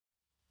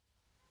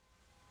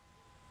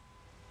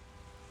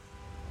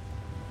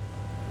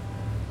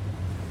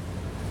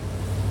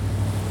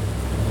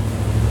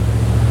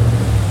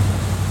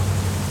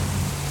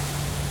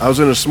I was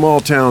in a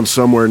small town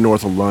somewhere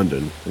north of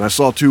London, and I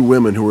saw two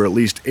women who were at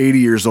least 80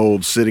 years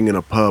old sitting in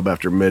a pub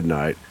after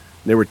midnight.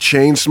 They were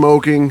chain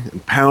smoking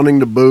and pounding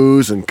the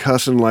booze and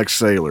cussing like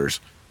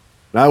sailors.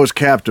 And I was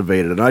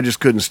captivated, and I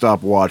just couldn't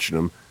stop watching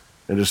them,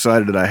 and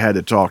decided that I had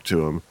to talk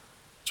to them.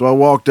 So I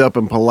walked up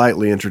and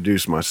politely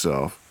introduced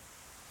myself.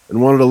 And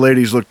one of the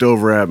ladies looked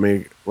over at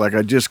me like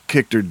I just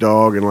kicked her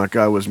dog and like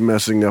I was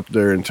messing up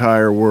their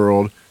entire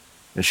world,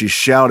 and she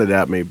shouted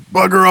at me,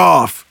 "Bugger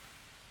off!"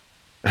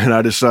 And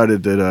I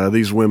decided that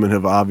these women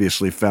have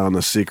obviously found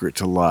the secret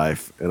to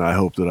life, and I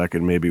hope that I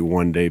can maybe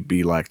one day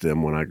be like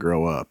them when I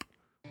grow up.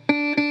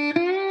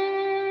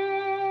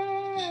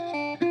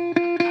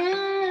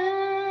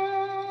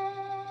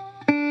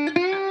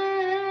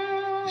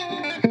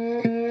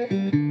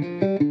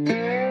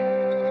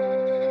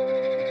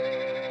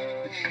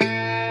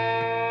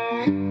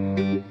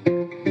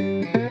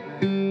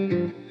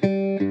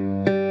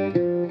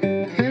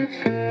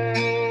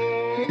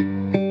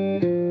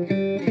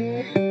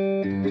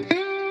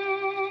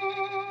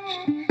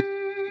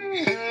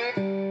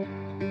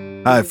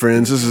 Hi,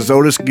 friends, this is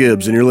Otis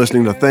Gibbs, and you're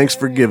listening to Thanks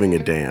for Giving a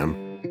Damn.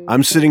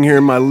 I'm sitting here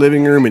in my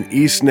living room in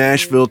East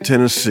Nashville,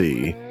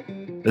 Tennessee.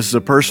 This is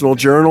a personal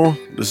journal.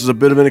 This is a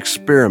bit of an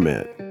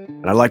experiment.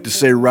 And I'd like to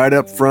say right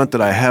up front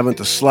that I haven't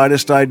the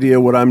slightest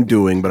idea what I'm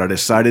doing, but I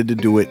decided to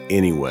do it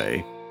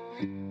anyway.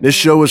 This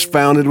show was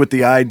founded with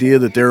the idea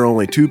that there are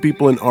only two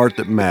people in art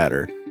that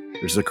matter.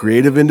 There's the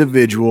creative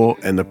individual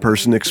and the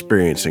person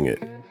experiencing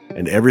it.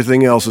 And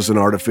everything else is an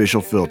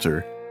artificial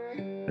filter.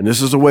 And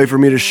this is a way for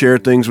me to share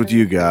things with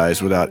you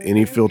guys without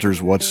any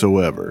filters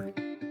whatsoever.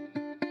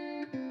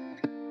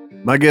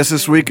 My guest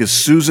this week is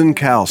Susan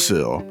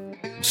Calsill.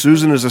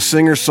 Susan is a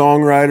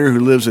singer-songwriter who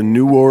lives in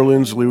New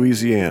Orleans,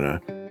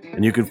 Louisiana.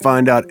 And you can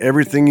find out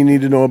everything you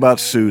need to know about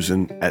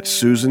Susan at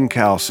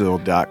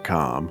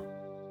susancalsill.com.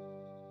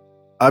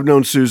 I've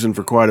known Susan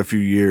for quite a few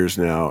years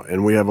now,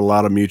 and we have a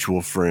lot of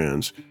mutual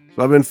friends.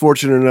 So I've been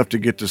fortunate enough to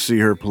get to see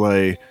her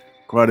play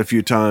quite a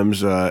few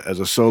times as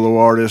a solo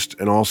artist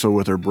and also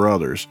with her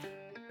brothers.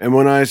 And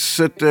when I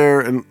sit there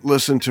and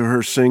listen to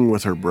her sing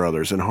with her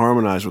brothers and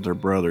harmonize with her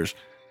brothers,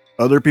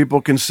 other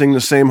people can sing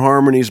the same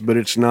harmonies, but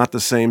it's not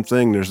the same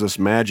thing. There's this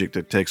magic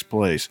that takes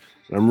place.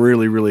 And I'm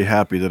really, really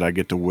happy that I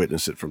get to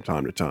witness it from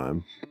time to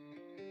time.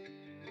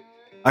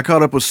 I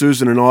caught up with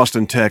Susan in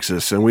Austin,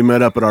 Texas, and we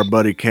met up at our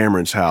buddy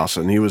Cameron's house,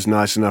 and he was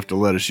nice enough to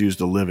let us use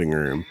the living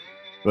room.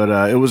 But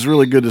it was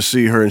really good to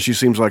see her, and she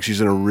seems like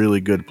she's in a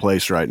really good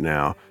place right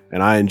now,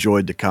 and I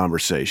enjoyed the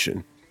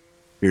conversation.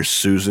 Here's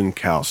Susan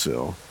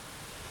Calsill.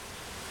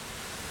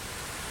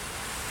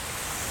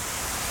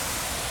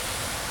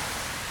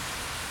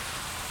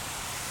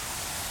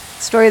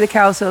 Story of the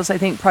Calsills, I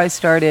think, probably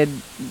started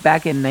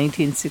back in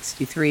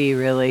 1963,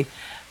 really.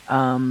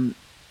 I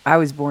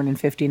was born in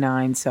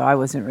 59, so I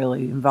wasn't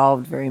really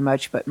involved very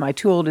much, but my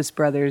two oldest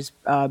brothers,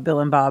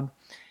 Bill and Bob,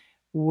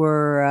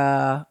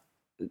 were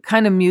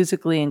kind of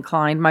musically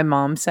inclined. My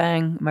mom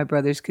sang, my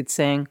brothers could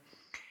sing.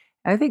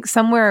 I think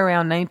somewhere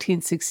around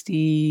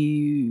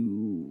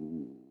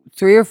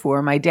 1963 or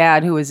 4, my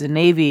dad, who was a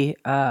Navy,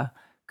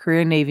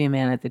 career Navy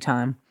man at the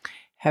time,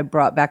 had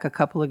brought back a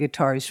couple of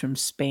guitars from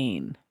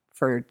Spain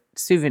for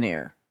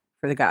souvenir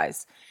for the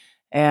guys.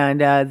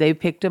 And they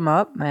picked them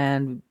up,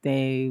 and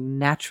they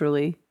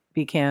naturally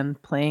began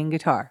playing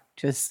guitar,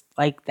 just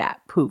like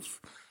that. Poof.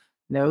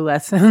 No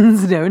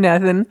lessons, no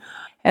nothing.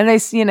 And they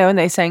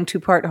sang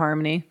 2-part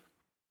harmony.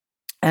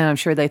 And I'm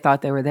sure they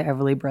thought they were the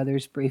Everly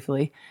Brothers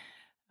briefly,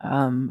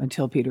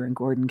 until Peter and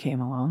Gordon came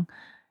along.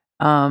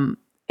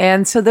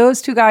 And so those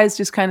two guys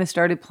just kind of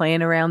started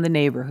playing around the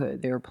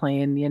neighborhood. They were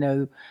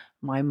playing,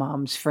 my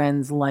mom's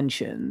friends'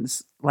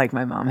 luncheons. Like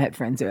my mom had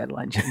friends who had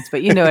luncheons,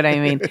 but you know what I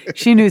mean?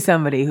 She knew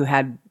somebody who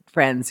had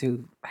friends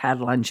who had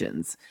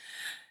luncheons.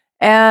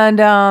 And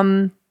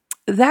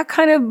that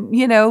kind of,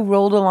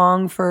 rolled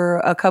along for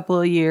a couple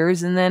of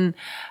years. And then,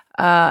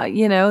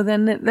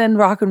 then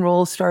rock and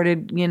roll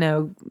started,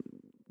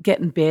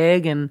 getting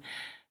big, and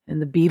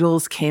the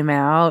Beatles came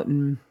out,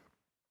 and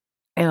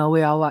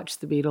we all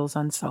watched the Beatles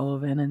on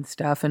Sullivan and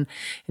stuff. And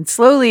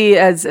slowly,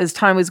 as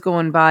time was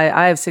going by,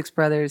 I have 6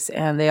 brothers,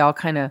 and they all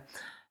kind of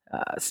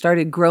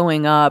started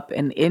growing up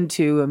and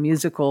into a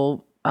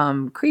musical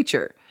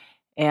creature.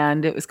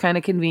 And it was kind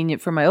of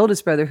convenient for my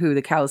oldest brother, who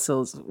the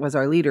Calsills was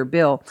our leader,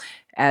 Bill,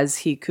 as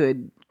he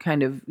could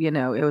kind of,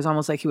 it was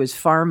almost like he was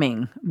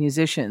farming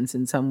musicians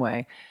in some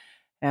way.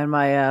 And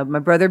my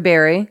brother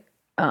Barry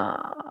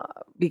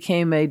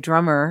became a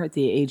drummer at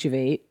the age of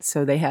 8.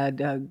 So they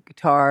had a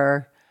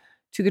guitar,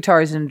 2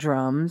 guitars and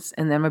drums.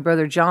 And then my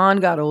brother John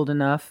got old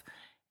enough,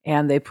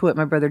 and they put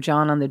my brother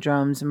John on the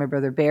drums and my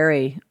brother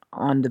Barry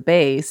on the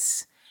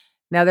bass.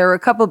 Now, there were a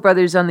couple of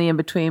brothers on the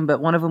in-between,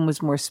 but one of them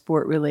was more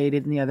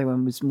sport-related, and the other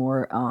one was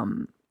more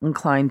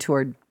inclined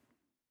toward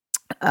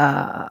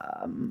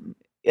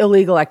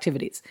illegal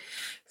activities.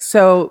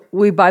 So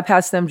we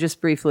bypassed them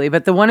just briefly,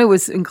 but the one who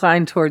was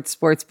inclined towards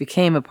sports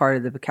became a part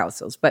of the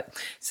Calsills. But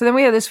so then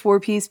we had this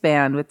 4-piece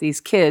band with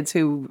these kids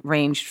who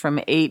ranged from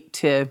 8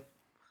 to,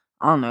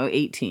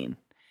 18.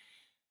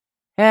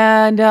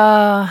 And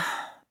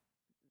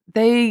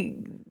they,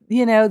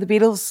 the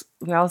Beatles,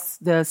 well,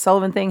 the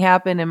Sullivan thing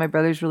happened, and my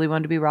brothers really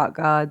wanted to be rock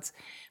gods.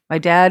 My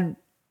dad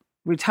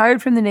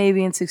retired from the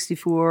Navy in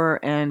 1964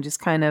 and just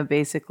kind of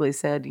basically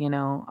said,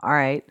 all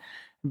right,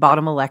 bought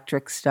them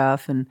electric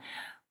stuff, and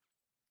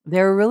they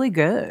were really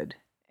good.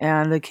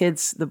 And the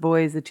kids, the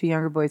boys, the two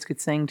younger boys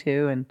could sing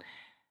too.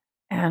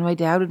 And my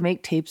dad would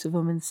make tapes of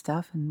them and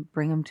stuff and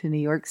bring them to New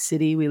York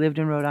City. We lived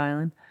in Rhode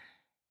Island.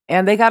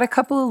 And they got a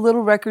couple of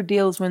little record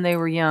deals when they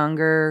were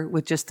younger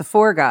with just the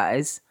four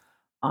guys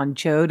on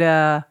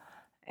Joda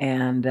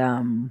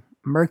and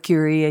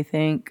Mercury, I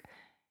think.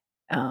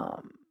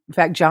 In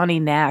fact,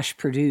 Johnny Nash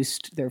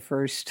produced their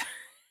first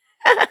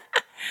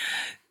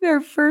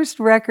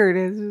record.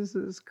 It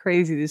was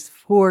crazy. These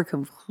four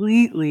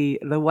completely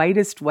the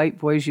whitest white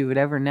boys you would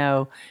ever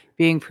know,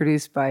 being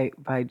produced by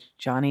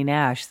Johnny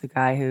Nash, the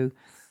guy who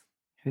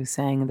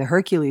sang the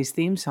Hercules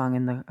theme song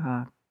in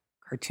the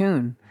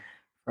cartoon.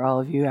 For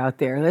all of you out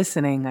there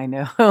listening, I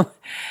know.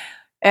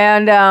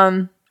 And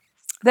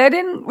they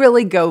didn't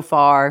really go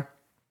far.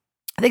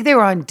 I think they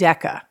were on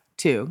Decca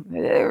too.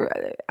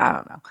 I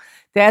don't know.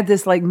 They had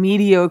this like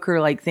mediocre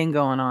like thing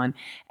going on.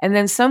 And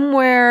then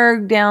somewhere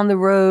down the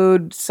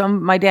road,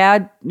 my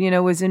dad,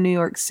 was in New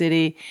York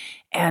City,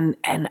 and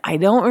I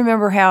don't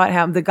remember how it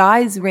happened. The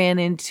guys ran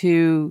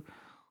into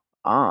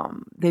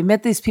they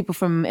met these people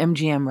from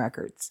MGM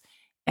Records.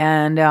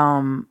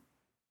 And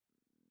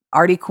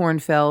Artie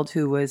Kornfeld,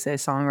 who was a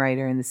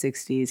songwriter in the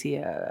 60s, he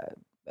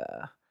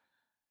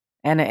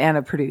and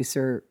a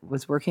producer,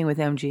 was working with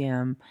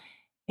MGM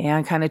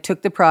and kind of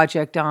took the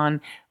project on.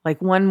 Like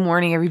one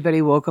morning,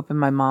 everybody woke up and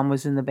my mom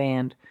was in the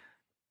band.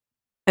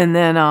 And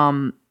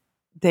then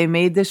they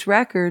made this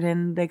record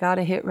and they got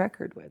a hit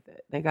record with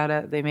it.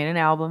 They made an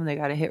album, they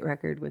got a hit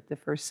record with the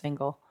first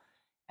single.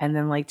 And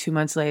then like 2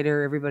 months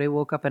later, everybody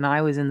woke up and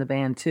I was in the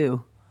band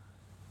too.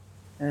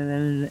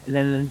 And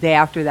then the day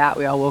after that,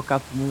 we all woke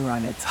up and we were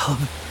on Ed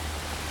Sullivan.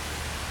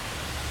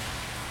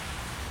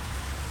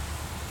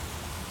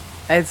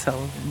 Ed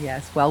Sullivan,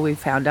 yes. Well, we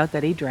found out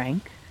that he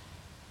drank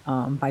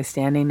by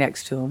standing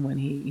next to him when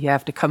you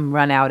have to come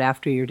run out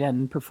after you're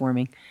done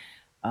performing.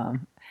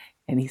 And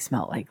he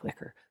smelled like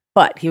liquor.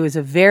 But he was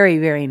a very,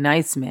 very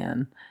nice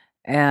man.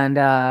 And,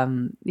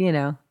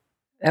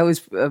 that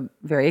was a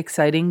very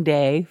exciting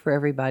day for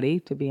everybody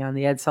to be on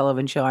the Ed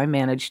Sullivan Show. I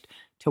managed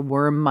to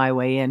worm my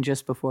way in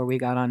just before we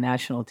got on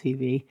national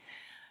TV.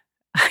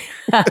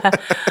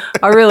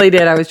 I really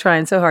did. I was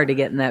trying so hard to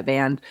get in that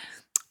band.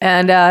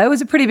 And it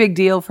was a pretty big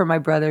deal for my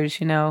brothers,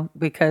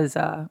 because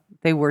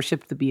they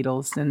worshiped the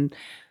Beatles. And,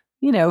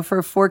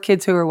 for four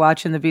kids who were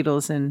watching the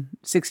Beatles in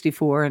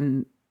 1964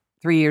 and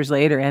 3 years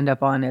later end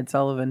up on Ed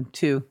Sullivan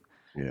too.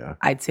 Yeah.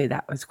 I'd say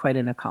that was quite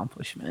an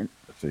accomplishment.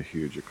 That's a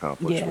huge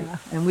accomplishment. Yeah.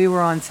 And we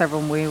were on 3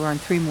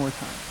 more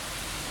times.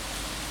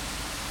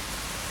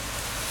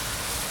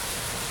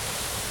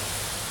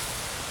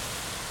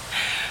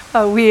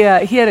 He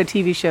had a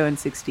TV show in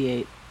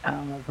 1968,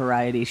 a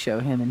variety show,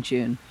 him and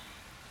June.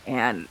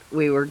 And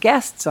we were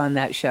guests on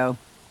that show.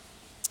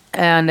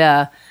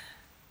 And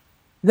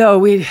though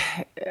we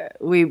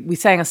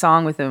sang a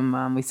song with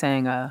him, we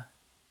sang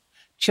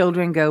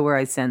Children Go Where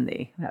I Send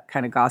Thee, that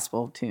kind of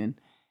gospel tune,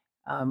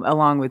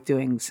 along with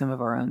doing some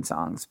of our own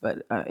songs.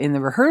 But in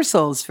the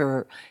rehearsals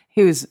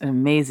he was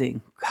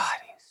amazing. God,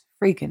 he was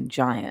freaking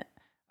giant.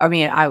 I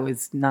mean, I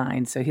was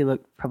 9, so he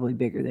looked probably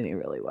bigger than he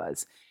really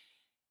was.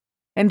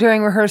 And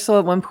during rehearsal,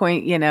 at one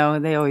point,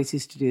 they always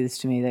used to do this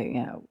to me.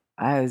 That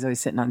I was always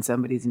sitting on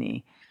somebody's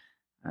knee.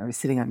 I was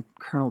sitting on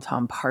Colonel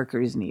Tom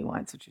Parker's knee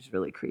once, which was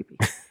really creepy.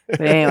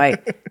 But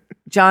anyway,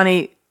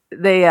 Johnny,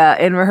 they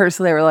in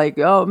rehearsal they were like,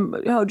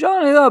 "Oh,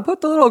 Johnny, put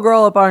the little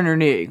girl up on your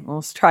knee. Well,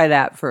 let's try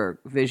that for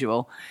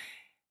visual."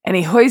 And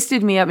he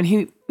hoisted me up, and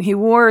he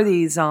wore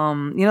these,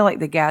 like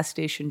the gas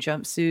station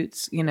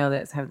jumpsuits,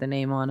 that have the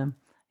name on them.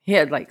 He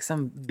had like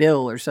some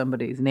Bill or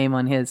somebody's name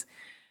on his.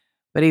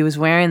 But he was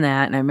wearing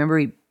that, and I remember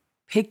he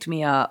picked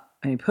me up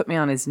and he put me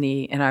on his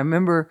knee, and I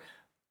remember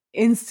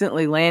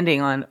instantly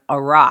landing on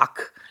a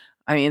rock.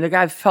 I mean, the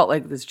guy felt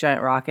like this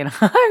giant rock, and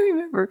I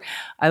remember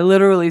I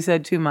literally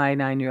said to my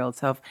 9-year-old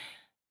self,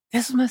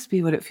 "This must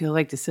be what it feels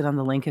like to sit on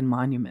the Lincoln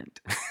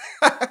Monument,"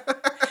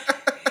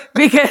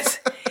 because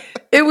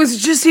it was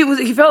just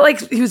he felt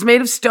like he was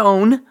made of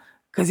stone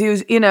because he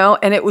was,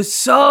 and it was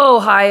so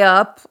high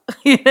up,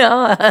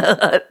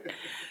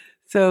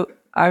 So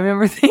I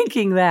remember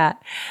thinking that.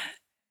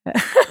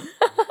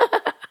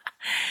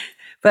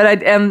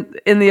 But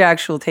in the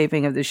actual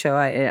taping of the show,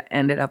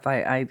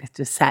 I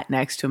just sat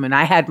next to him and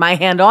I had my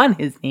hand on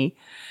his knee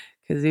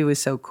because he was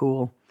so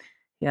cool.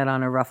 He had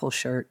on a ruffle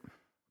shirt.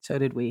 So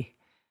did we.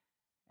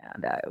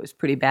 And it was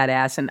pretty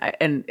badass.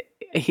 And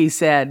he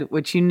said,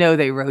 which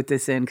they wrote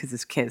this in because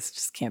this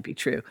just can't be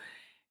true.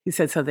 He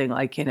said something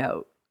like,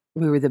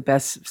 we were the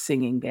best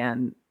singing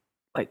band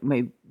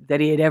that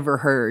he had ever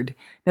heard.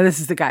 Now, this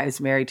is the guy who's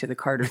married to the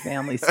Carter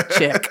family's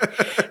chick.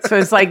 So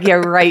it's like, yeah,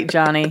 right,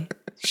 Johnny.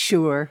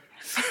 Sure.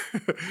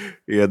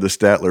 He had the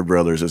Statler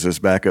brothers as his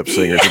backup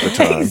singers at the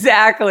time.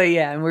 Exactly,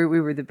 yeah. And we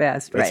were the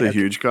best. That's right? a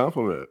huge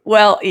compliment.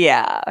 Well,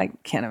 yeah, I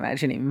can't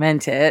imagine he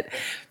meant it.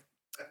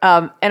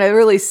 And a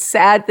really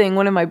sad thing,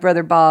 one of my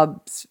brother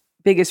Bob's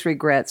biggest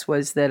regrets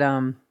was that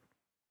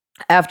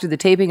after the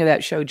taping of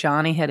that show,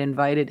 Johnny had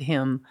invited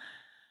him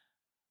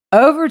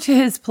over to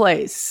his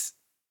place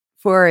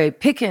for a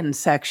pick-in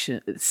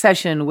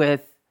session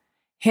with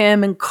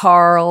him and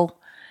Carl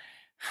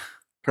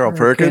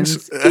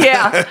Perkins?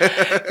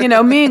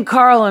 Yeah. Me and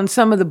Carl and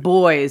some of the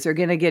boys are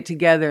going to get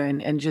together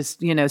and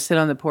just, sit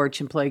on the porch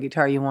and play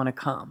guitar. You want to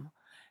come?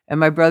 And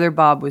my brother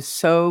Bob was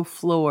so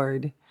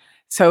floored.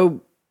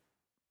 So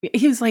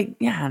he was like,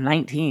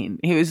 19.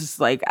 He was just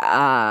like,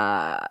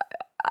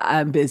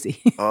 I'm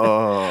busy.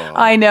 Oh.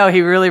 I know.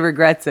 He really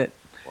regrets it.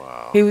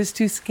 Wow. He was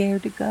too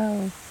scared to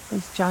go. It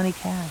was Johnny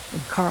Cash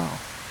and Carl.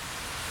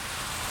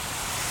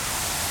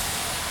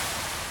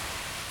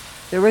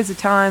 There was a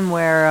time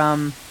where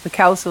the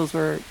Cowsills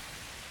were,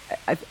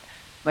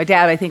 my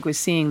dad, I think, was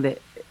seeing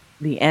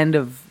the end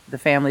of the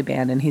family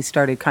band, and he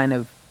started kind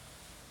of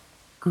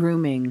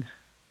grooming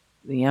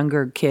the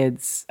younger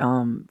kids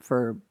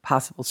for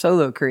possible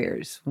solo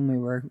careers when we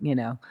were,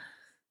 I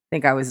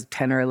think I was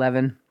 10 or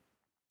 11.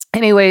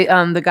 Anyway,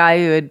 the guy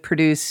who had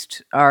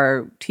produced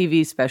our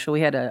TV special,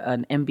 we had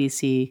an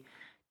NBC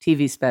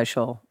TV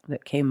special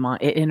that came on.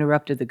 It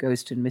interrupted The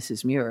Ghost and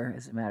Mrs. Muir,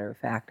 as a matter of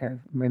fact. I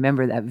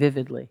remember that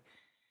vividly.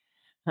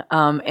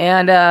 So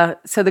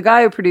the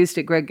guy who produced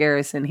it, Greg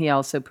Garrison, he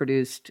also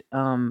produced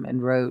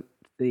and wrote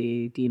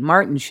the Dean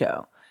Martin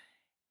show,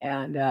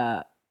 and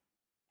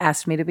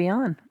asked me to be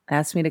on,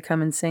 asked me to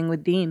come and sing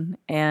with Dean,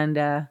 and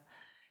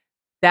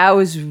that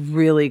was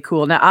really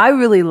cool. Now, I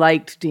really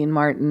liked Dean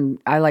Martin.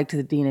 I liked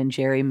the Dean and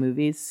Jerry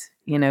movies,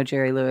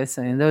 Jerry Lewis.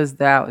 I mean,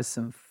 that was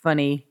some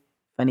funny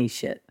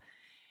shit.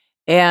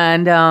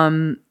 And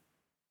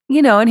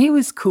and he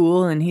was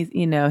cool, and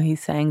he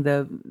sang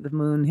the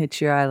moon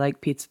hits your eye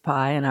like pizza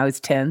pie, and I was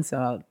 10,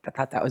 so I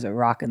thought that was a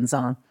rockin'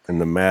 song. And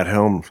the Matt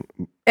Helm.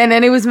 And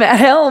then it was Matt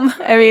Helm.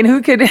 I mean,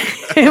 who could,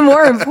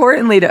 more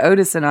importantly to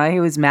Otis and I, he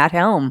was Matt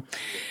Helm.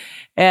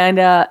 And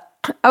I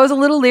was a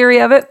little leery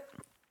of it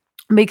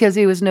because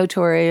he was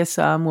notorious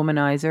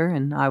womanizer,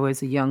 and I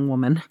was a young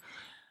woman.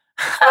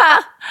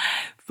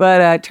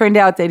 But it turned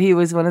out that he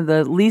was one of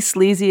the least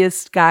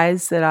sleaziest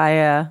guys that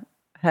I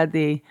had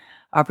the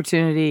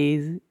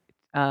opportunity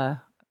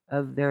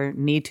of their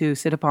knee to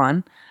sit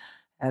upon,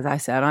 as I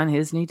sat on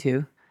his knee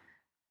too.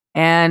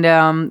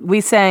 And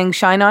we sang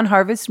Shine on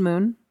Harvest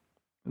Moon,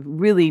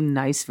 really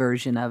nice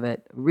version of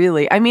it.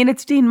 Really, I mean,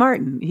 it's Dean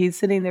Martin. He's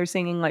sitting there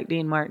singing like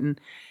Dean Martin,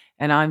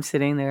 and I'm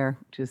sitting there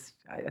just,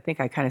 I think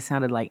I kind of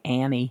sounded like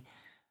Annie,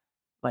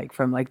 like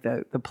from like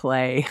the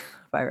play.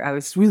 I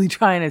was really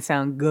trying to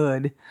sound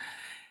good.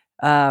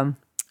 But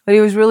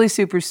he was really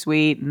super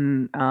sweet,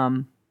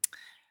 and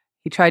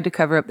he tried to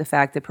cover up the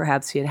fact that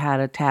perhaps he had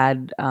a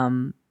tad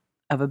of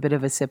a bit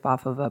of a sip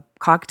off of a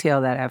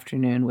cocktail that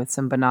afternoon with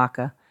some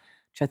Banaka,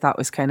 which I thought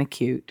was kind of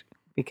cute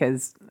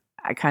because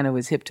I kind of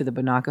was hip to the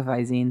Banaka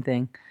Visine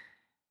thing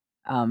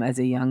as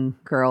a young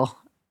girl.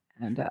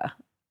 And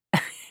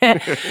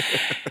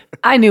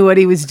I knew what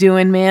he was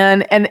doing,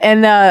 man.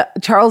 And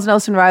Charles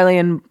Nelson Riley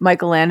and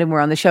Michael Landon were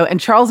on the show. And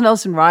Charles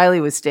Nelson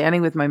Riley was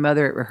standing with my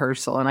mother at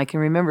rehearsal. And I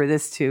can remember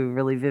this, too,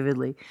 really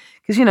vividly.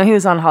 Because, he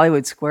was on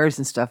Hollywood Squares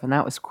and stuff, and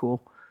that was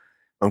cool.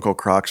 Uncle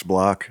Croc's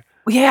Block.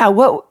 Yeah,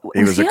 what?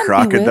 He was a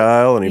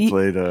crocodile, and he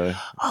played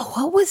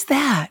what was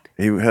that?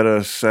 He had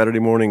a Saturday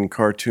morning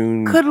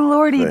cartoon. Good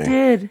Lord, he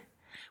did.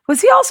 Was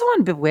he also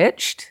on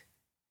Bewitched?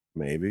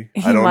 Maybe.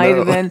 He might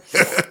have been.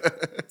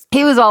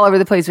 He was all over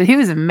the place, but he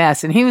was a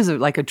mess, and he was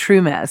like a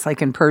true mess,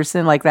 like in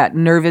person, like that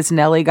nervous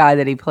Nelly guy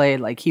that he played,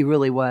 like he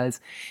really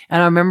was.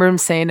 And I remember him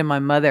saying to my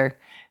mother,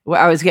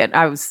 I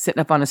was sitting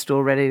up on a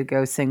stool ready to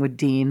go sing with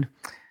Dean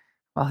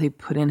while he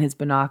put in his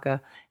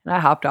Banaka. And I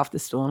hopped off the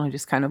stool and I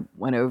just kind of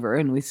went over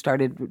and we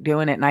started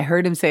doing it. And I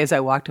heard him say as I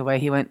walked away,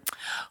 he went,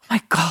 "Oh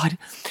my God."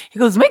 He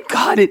goes, "My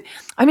God.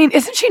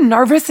 Isn't she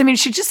nervous? I mean,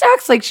 she just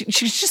acts like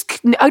she's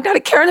just not a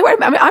care in the way.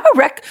 I mean, I'm a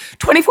wreck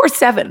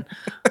 24/7.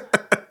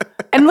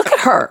 And look at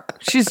her.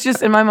 She's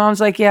just," and my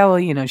mom's like, "Yeah, well,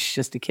 she's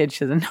just a kid.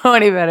 She doesn't know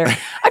any better.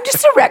 I'm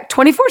just a wreck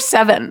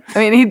 24/7.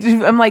 I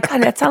mean, I'm like,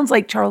 God, that sounds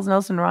like Charles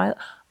Nelson Riley.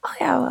 Oh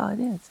yeah, well, it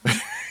is.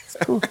 It's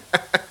cool.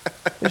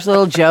 There's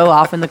little Joe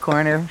off in the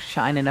corner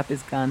shining up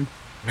his gun.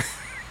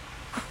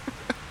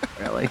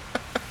 Really?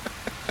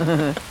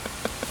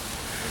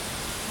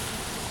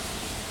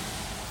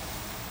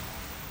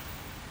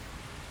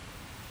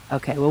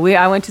 Okay, well,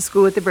 I went to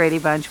school with the Brady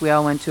Bunch. We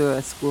all went to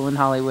a school in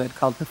Hollywood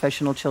called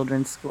Professional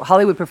Children's School,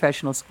 Hollywood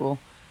Professional School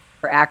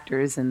for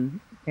actors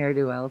and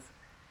ne'er-do-wells,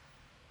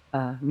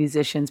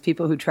 musicians,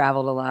 people who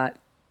traveled a lot.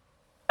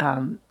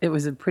 It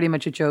was pretty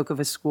much a joke of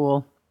a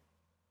school.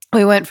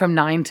 We went from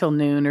 9 till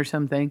noon or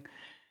something.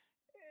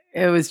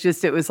 It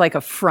was like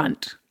a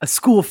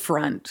school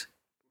front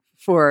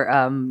for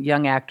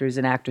young actors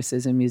and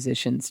actresses and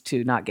musicians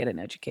to not get an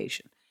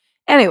education.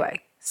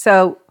 Anyway,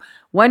 so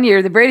one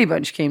year the Brady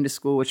Bunch came to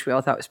school, which we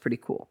all thought was pretty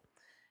cool.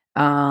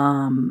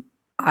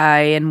 I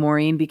and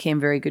Maureen became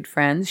very good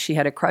friends. She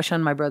had a crush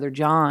on my brother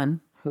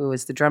John, who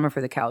was the drummer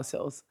for the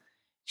Cowsills.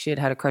 She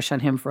had a crush on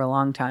him for a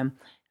long time.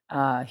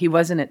 He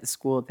wasn't at the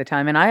school at the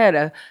time. And I had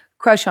a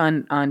crush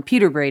on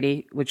Peter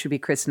Brady, which would be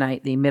Chris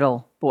Knight, the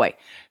middle boy.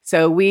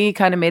 So we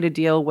kind of made a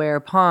deal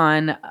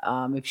whereupon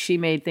if she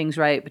made things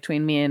right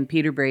between me and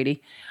Peter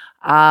Brady,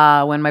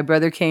 when my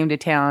brother came to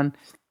town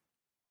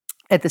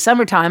at the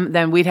summertime,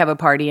 then we'd have a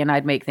party and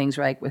I'd make things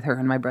right with her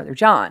and my brother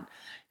John.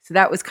 So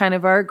that was kind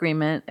of our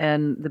agreement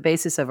and the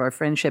basis of our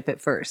friendship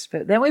at first.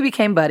 But then we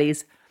became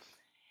buddies.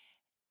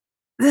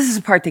 This is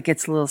a part that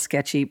gets a little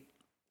sketchy,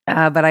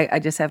 but I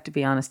just have to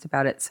be honest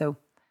about it. So,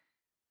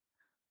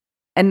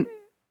 and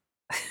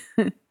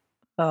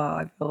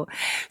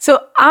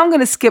so I'm going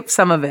to skip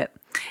some of it.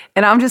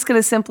 And I'm just going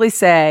to simply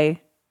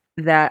say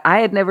that I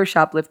had never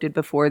shoplifted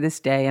before this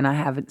day, and I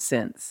haven't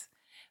since.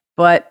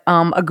 But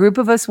a group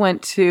of us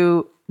went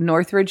to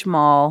Northridge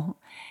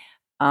Mall,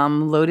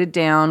 loaded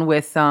down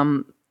with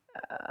kind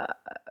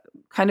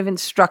of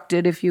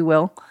instructed, if you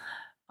will,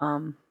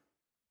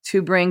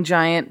 to bring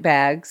giant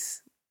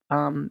bags.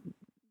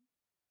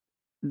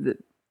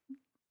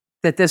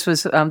 That this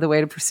was the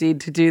way to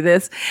proceed to do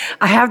this.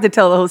 I have to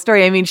tell the whole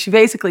story. I mean, she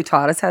basically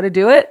taught us how to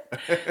do it.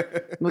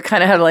 We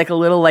kind of had like a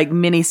little like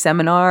mini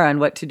seminar on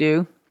what to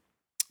do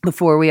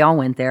before we all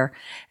went there.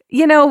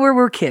 You know,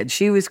 we're kids.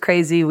 She was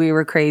crazy. We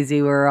were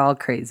crazy. We were all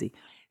crazy.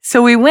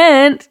 So we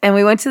went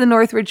to the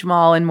Northridge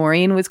Mall, and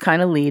Maureen was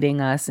kind of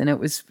leading us, and it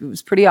was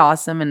pretty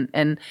awesome.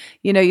 And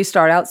you know, you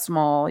start out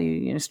small.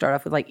 You start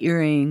off with like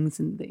earrings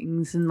and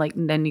things, and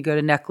then you go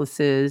to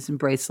necklaces and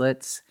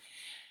bracelets.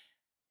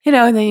 You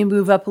know, and then you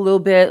move up a little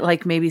bit,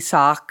 like maybe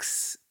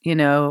socks, you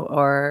know,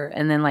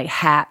 and then like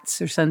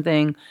hats or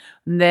something.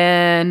 And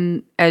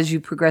then as you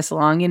progress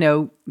along, you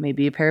know,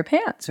 maybe a pair of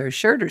pants or a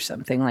shirt or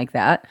something like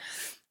that.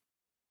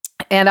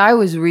 And I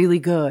was really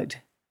good.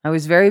 I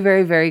was very,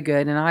 very, very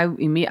good. And I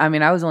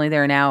was only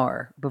there an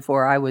hour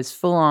before I was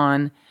full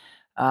on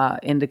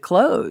into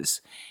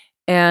clothes.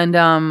 And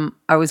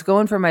I was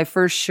going for my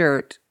first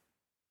shirt,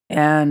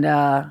 and it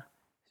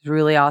was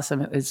really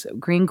awesome. It was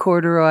green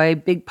corduroy,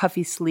 big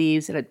puffy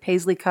sleeves. It had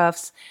paisley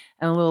cuffs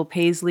and a little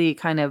paisley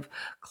kind of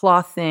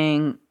cloth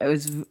thing. It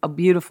was a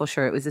beautiful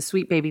shirt. It was a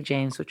Sweet Baby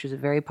James, which was a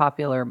very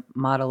popular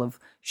model of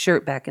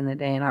shirt back in the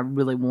day, and I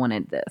really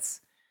wanted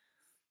this.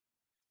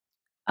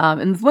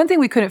 And one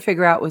thing we couldn't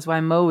figure out was why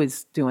Mo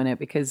was doing it,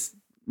 because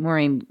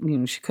Maureen, you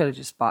know, she could have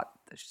just bought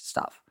the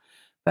stuff.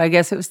 But I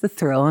guess it was the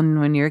thrill, and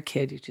when you're a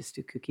kid, you just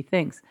do kooky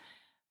things.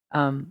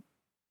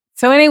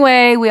 So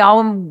anyway, we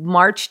all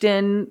marched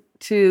in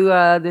to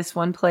this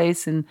one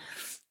place, and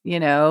you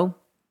know,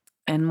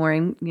 and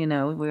Maureen, you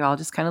know, we all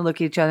just kind of look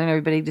at each other, and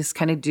everybody just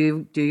kind of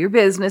do your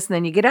business, and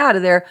then you get out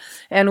of there.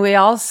 And we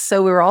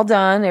were all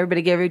done.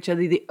 Everybody gave each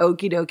other the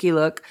okie dokie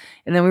look,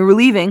 and then we were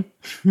leaving.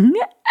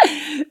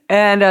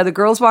 And the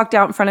girls walked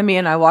out in front of me,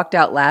 and I walked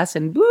out last,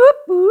 and boop,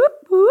 boop,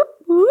 boop,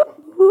 boop,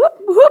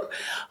 boop, boop,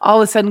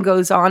 all of a sudden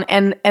goes on.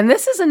 And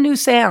this is a new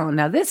sound.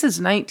 Now, this is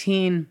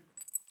 19.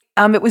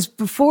 It was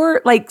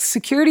before, like,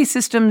 security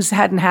systems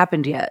hadn't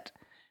happened yet.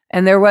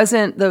 And there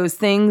wasn't those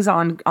things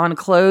on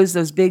clothes,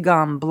 those big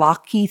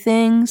blocky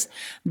things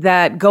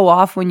that go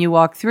off when you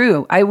walk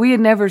through. We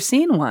had never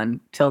seen one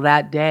till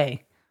that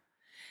day,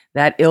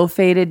 that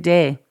ill-fated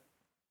day.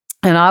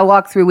 And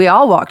we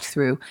all walked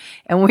through,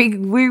 and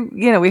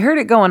we heard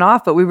it going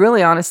off, but we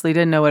really honestly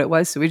didn't know what it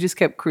was. So we just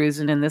kept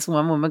cruising. And this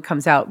one woman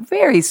comes out,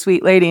 very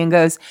sweet lady, and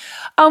goes,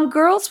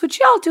 girls, would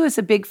y'all do us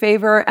a big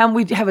favor? And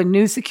we have a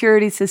new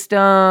security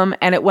system,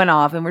 and it went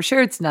off, and we're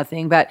sure it's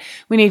nothing, but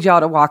we need y'all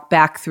to walk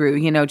back through,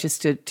 you know,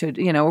 just to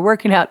we're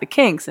working out the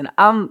kinks. And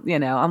I'm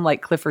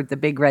like Clifford the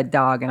big red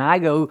dog, and I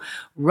go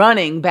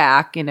running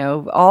back, you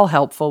know, all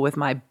helpful with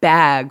my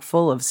bag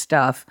full of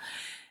stuff.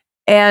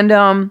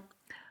 And,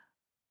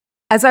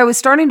 as I was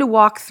starting to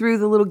walk through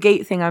the little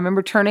gate thing, I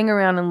remember turning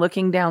around and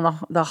looking down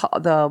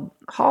the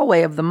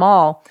hallway of the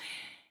mall,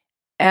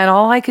 and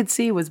all I could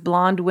see was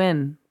blonde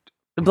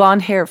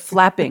hair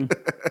flapping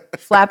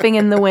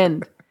in the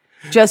wind,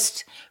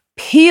 just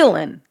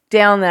peeling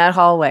down that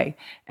hallway,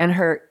 and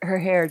her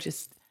hair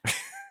just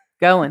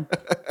going,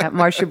 that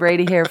Marcia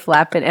Brady hair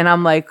flapping, and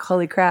I'm like,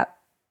 holy crap!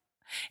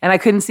 And I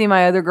couldn't see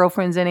my other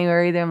girlfriends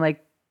anywhere either. I'm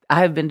like,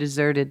 I have been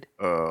deserted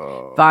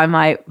by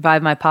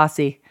my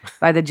posse,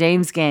 by the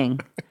James gang.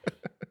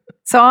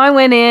 So I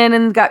went in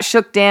and got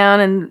shook down,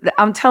 and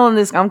I'm telling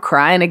this, I'm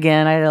crying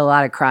again. I did a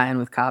lot of crying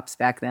with cops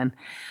back then.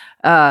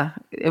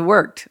 It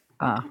worked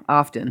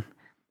often.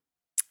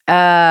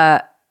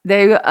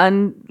 They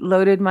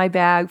unloaded my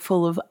bag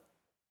full of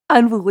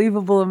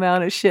unbelievable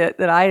amount of shit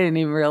that I didn't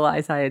even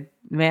realize I had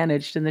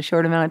managed in the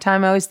short amount of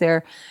time I was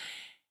there.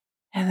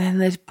 And then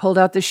they pulled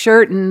out the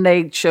shirt and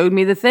they showed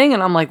me the thing.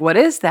 And I'm like, what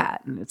is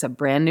that? And it's a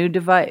brand new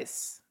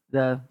device,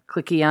 the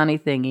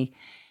Clickiani thingy.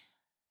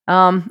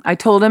 I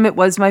told him it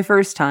was my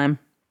first time.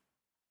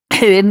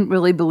 He didn't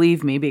really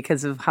believe me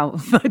because of how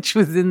much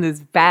was in this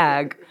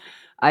bag.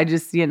 I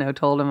just,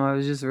 told him I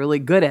was just really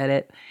good at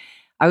it.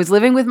 I was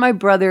living with my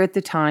brother at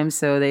the time,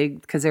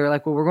 because they were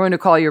like, well, we're going to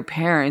call your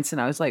parents.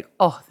 And I was like,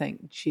 oh,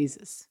 thank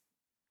Jesus.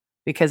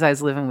 Because I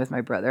was living with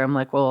my brother. I'm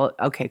like, well,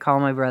 okay, call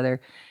my brother.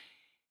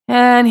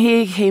 And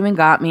he came and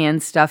got me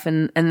and stuff.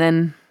 And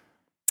then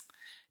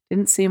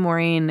didn't see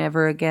Maureen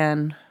ever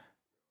again.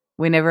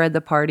 We never had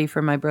the party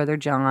for my brother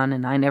John,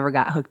 and I never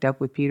got hooked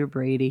up with Peter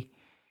Brady.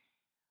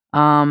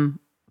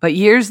 But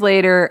years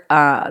later,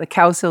 the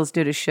Cowsills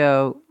did a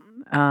show,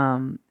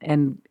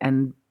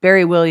 and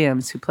Barry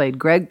Williams, who played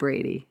Greg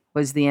Brady,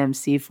 was the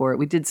MC for it.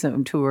 We did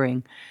some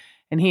touring,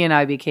 and he and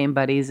I became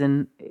buddies,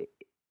 and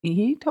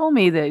he told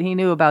me that he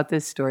knew about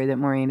this story, that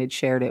Maureen had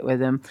shared it with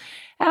him.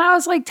 And I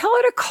was like, tell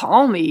her to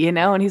call me,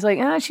 and he's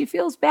like, she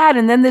feels bad.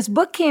 And then this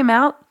book came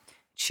out.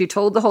 She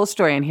told the whole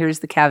story, and here's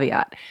the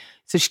caveat.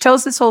 So she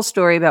tells this whole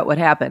story about what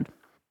happened,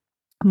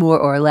 more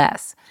or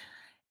less.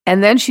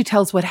 And then she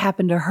tells what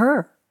happened to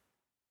her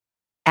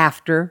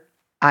after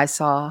I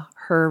saw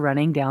her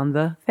running down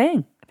the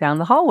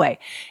hallway.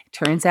 It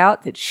turns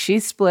out that she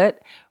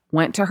split,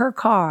 went to her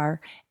car,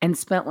 and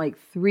spent like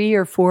 3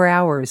 or 4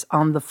 hours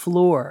on the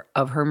floor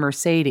of her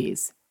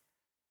Mercedes,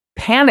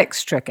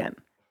 panic-stricken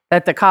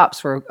that the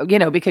cops were,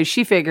 because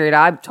she figured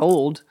I'm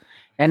told.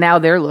 And now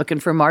they're looking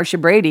for Marcia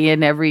Brady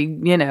in every,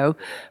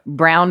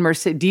 brown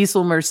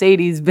diesel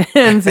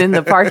Mercedes-Benz in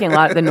the parking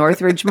lot at the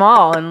Northridge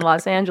Mall in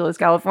Los Angeles,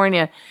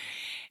 California.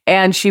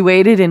 And she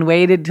waited and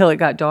waited till it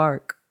got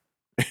dark.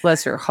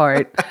 Bless her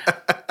heart.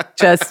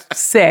 Just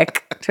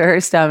sick to her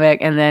stomach,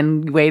 and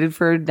then waited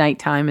for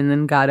nighttime, and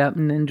then got up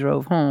and then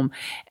drove home.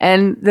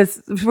 And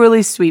this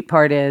really sweet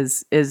part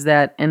is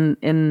that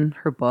in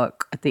her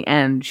book, at the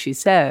end, she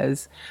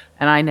says,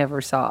 and I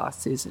never saw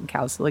Susan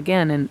Cowsill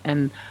again,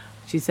 and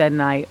she said,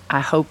 and I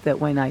hope that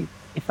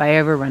if I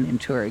ever run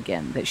into her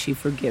again, that she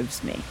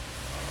forgives me.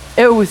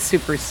 It was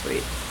super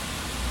sweet.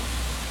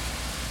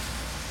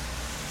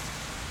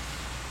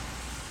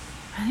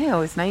 I think it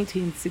was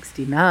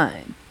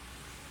 1969,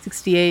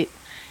 68.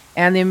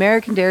 And the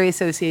American Dairy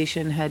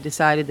Association had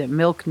decided that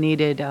milk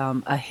needed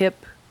a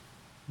hip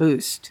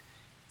boost.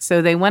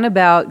 So they went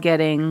about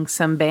getting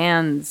some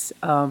bands,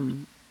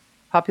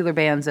 popular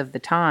bands of the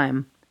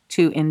time,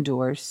 to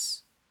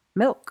endorse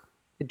milk.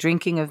 The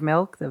drinking of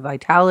milk, the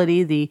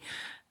vitality, the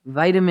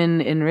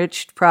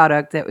vitamin-enriched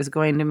product that was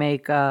going to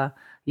make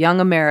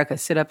young America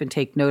sit up and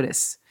take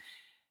notice.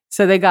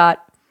 So they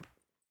got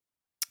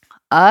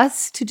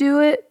us to do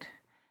it.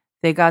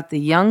 They got the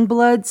young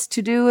bloods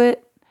to do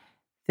it.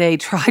 They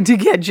tried to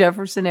get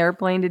Jefferson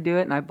Airplane to do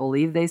it, and I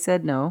believe they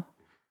said no.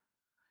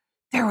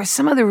 There was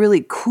some other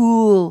really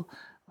cool,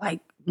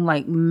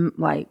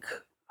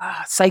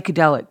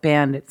 psychedelic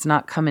band. It's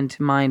not coming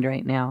to mind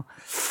right now.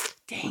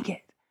 Dang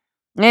it.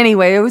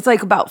 Anyway, it was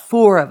like about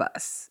 4 of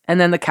us.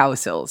 And then the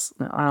Cowsills.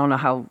 I don't know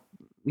how,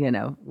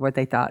 what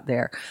they thought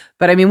there.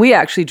 But I mean, we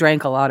actually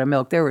drank a lot of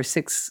milk. There were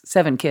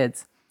 7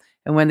 kids.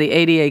 And when the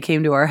ADA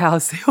came to our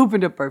house, they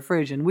opened up our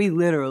fridge, and we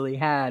literally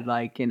had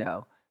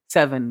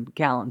 7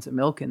 gallons of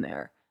milk in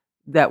there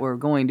that were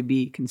going to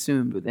be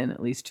consumed within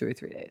at least 2 or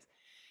 3 days.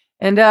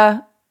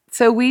 And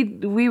so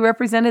we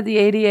represented the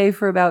ADA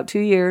for about 2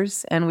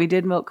 years, and we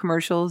did milk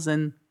commercials,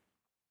 and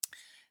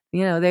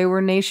they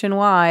were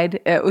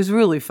nationwide. It was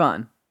really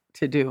fun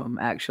to do them,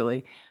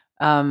 actually.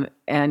 And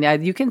I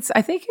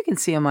think you can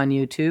see them on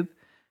YouTube.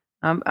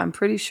 I'm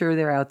pretty sure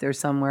they're out there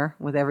somewhere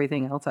with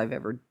everything else I've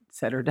ever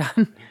said or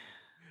done.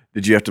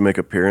 Did you have to make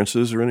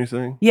appearances or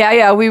anything?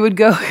 Yeah, we would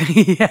go.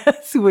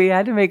 Yes, we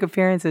had to make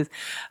appearances.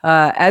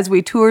 As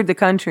we toured the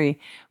country,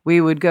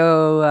 we would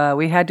go,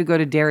 we had to go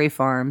to dairy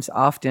farms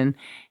often,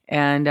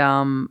 and,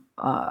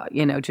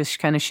 just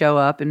kind of show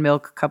up and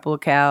milk a couple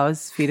of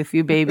cows, feed a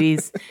few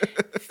babies,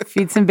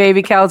 feed some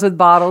baby cows with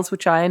bottles,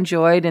 which I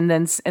enjoyed, and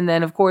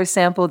then of course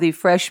sample the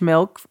fresh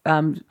milk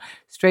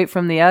straight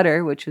from the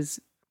udder, which was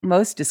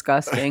most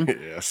disgusting.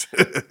 Yes.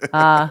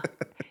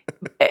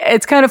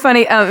 It's kind of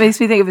funny. It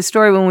makes me think of a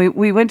story when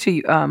we went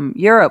to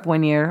Europe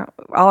one year,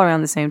 all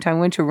around the same time.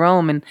 We went to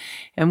Rome,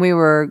 and we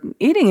were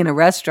eating in a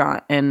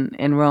restaurant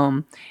in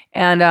Rome.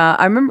 And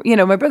I remember,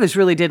 my brothers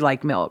really did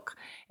like milk.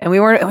 And we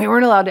weren't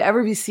allowed to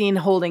ever be seen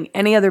holding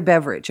any other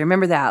beverage. I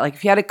remember that. Like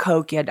if you had a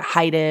Coke, you had to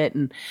hide it,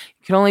 and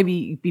you could only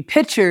be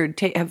pictured,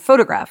 have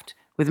photographed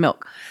with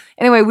milk.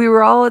 Anyway, we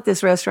were all at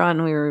this restaurant,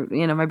 and we were,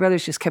 my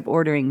brothers just kept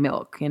ordering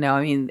milk.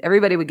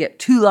 Everybody would get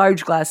 2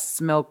 large glasses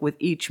of milk with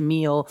each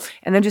meal,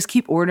 and then just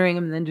keep ordering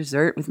them, and then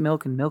dessert with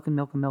milk and milk and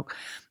milk and milk.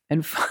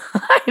 And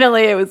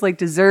finally, it was like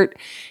dessert,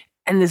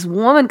 and this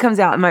woman comes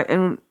out,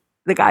 and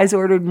the guys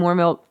ordered more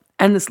milk,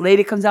 and this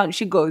lady comes out, and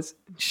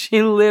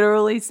she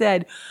literally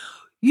said,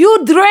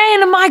 "You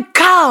drain my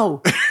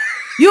cow!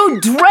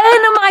 You drain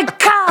my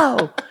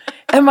cow!"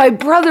 And my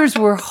brothers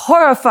were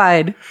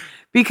horrified,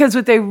 because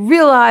what they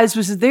realized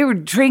was that they were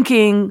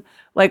drinking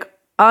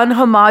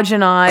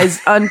unhomogenized,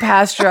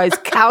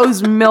 unpasteurized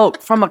cow's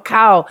milk from a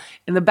cow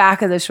in the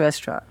back of this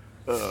restaurant.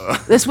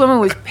 This woman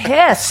was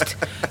pissed.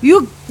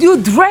 You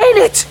drain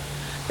it!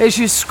 And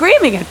she was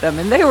screaming at them,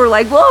 and they were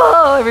like,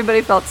 whoa!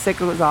 Everybody felt sick.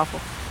 It was awful.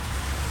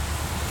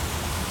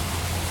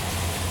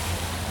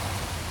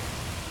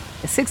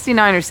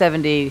 '69 or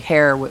 '70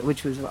 Hair,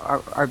 which was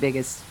our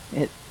biggest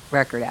hit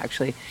record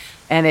actually,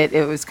 and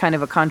it was kind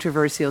of a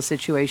controversial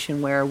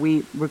situation where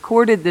we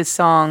recorded this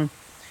song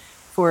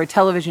for a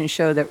television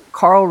show that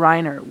Carl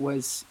Reiner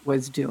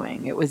was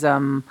doing. It was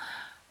a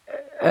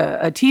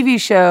TV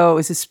show. It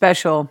was a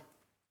special.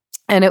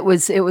 And it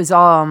was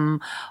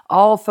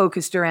all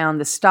focused around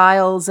the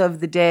styles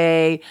of the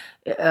day,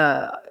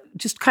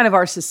 just kind of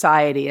our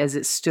society as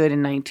it stood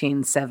in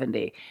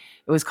 1970.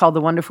 It was called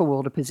The Wonderful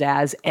World of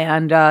Pizzazz.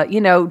 And,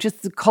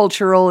 just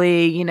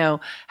culturally,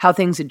 how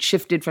things had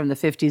shifted from the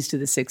 50s to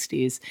the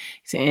 60s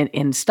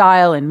in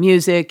style and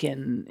music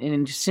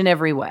and just in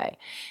every way.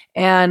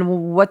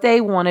 And what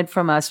they wanted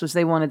from us was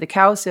they wanted the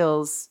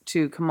Cowsills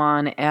to come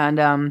on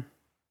and...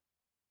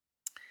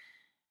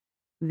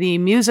 the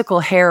musical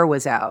Hair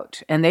was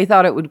out, and they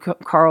thought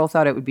Carl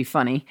thought it would be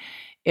funny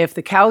if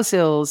the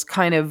Cowsills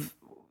kind of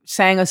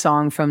sang a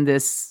song from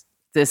this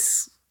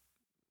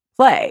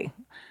play,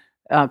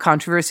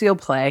 controversial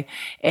play,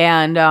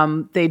 and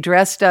they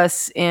dressed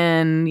us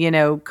in,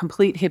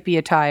 complete hippie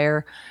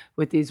attire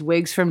with these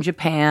wigs from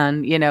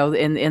Japan,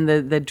 in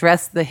the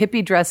dress, the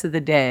hippie dress of the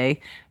day.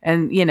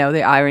 And,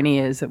 the irony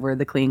is that we're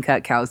the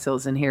clean-cut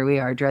Cowsills, and here we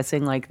are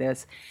dressing like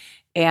this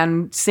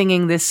and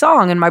singing this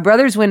song. And my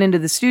brothers went into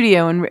the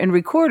studio and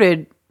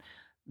recorded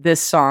this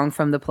song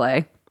from the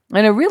play.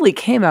 And it really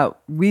came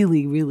out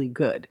really, really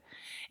good.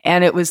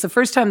 And it was the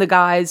first time the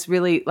guys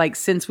really,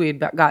 since we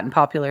had gotten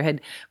popular, had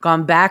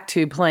gone back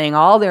to playing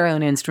all their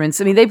own instruments.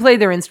 I mean, they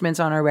played their instruments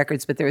on our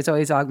records, but there was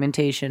always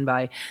augmentation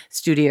by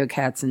studio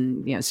cats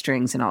and,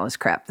 strings and all this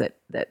crap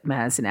that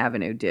Madison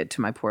Avenue did to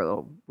my poor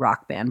little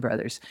rock band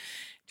brothers.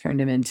 Turned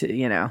them into,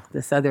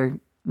 this other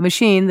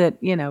machine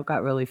that,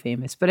 got really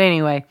famous. But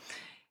anyway,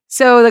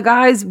 so the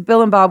guys,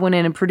 Bill and Bob, went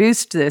in and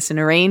produced this and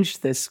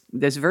arranged this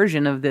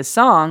version of this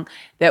song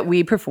that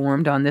we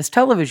performed on this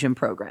television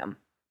program.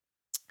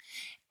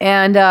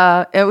 And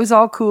it was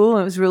all cool.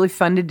 It was really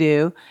fun to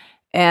do.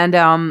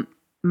 And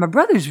my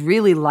brothers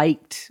really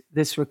liked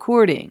this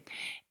recording.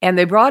 And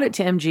they brought it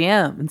to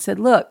MGM and said,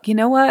 look, you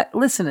know what?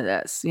 Listen to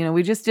this.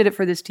 We just did it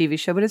for this TV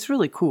show, but it's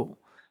really cool.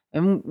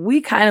 And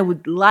we kind of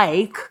would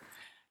like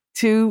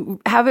to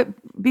have it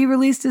be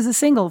released as a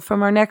single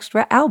from our next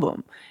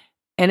album.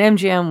 And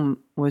MGM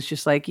was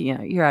just like,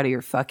 you're out of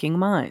your fucking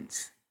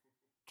minds.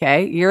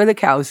 Okay, you're the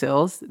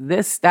Cowsills.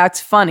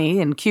 That's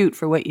funny and cute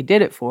for what you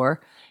did it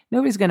for.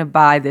 Nobody's going to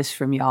buy this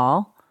from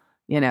y'all,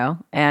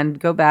 and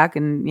go back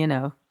and,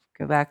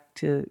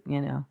 to,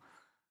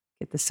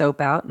 get the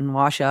soap out and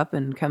wash up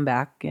and come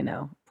back,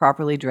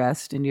 properly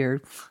dressed in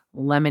your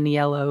lemon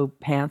yellow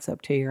pants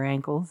up to your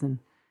ankles and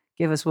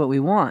give us what we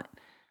want.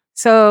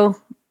 So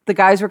the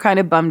guys were kind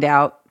of bummed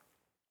out,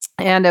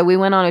 and we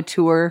went on a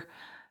tour.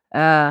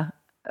 I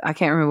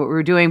can't remember what we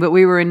were doing, but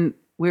we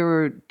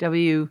were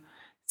W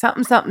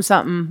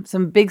something,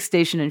 some big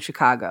station in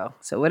Chicago.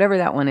 So whatever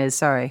that one is,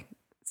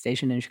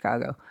 station in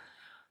Chicago.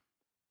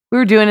 We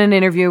were doing an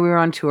interview. We were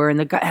on tour, and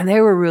they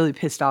were really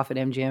pissed off at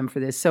MGM for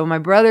this. So my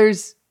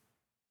brothers,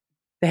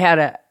 they had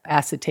a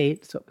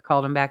acetate, that's what we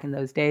called them back in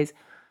those days.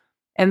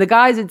 And the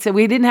guys had said,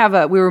 we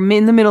were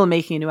in the middle of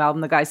making a new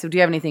album. The guy said, do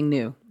you have anything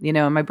new?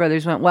 And my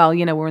brothers went, well,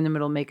 we're in the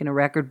middle of making a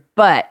record,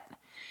 but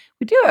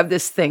we do have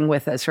this thing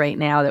with us right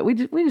now that we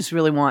just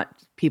really want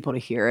people to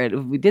hear it.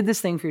 We did this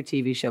thing for your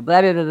TV show,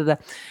 blah, blah, blah, blah, blah.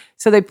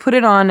 So they put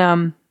it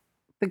on,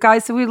 the guy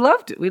said, we'd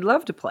love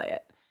to play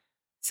it.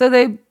 So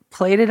they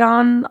played it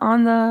on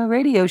the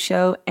radio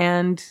show,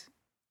 and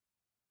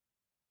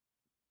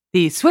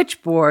the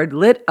switchboard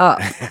lit up,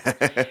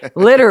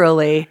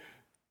 literally,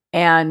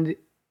 and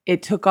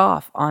it took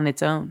off on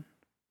its own.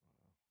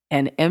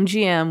 And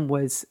MGM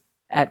was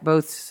at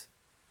both,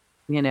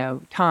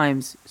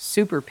 times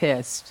super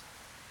pissed,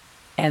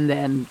 and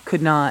then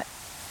could not.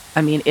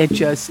 I mean, it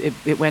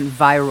went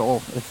viral.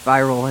 If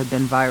viral had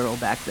been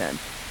viral back then,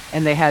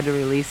 and they had to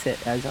release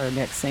it as our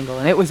next single,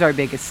 and it was our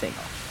biggest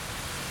single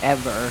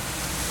ever.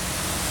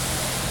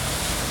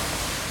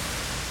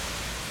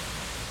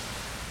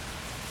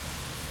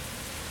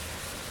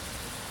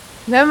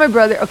 Then my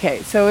brother.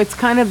 Okay, so it's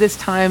kind of this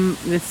time.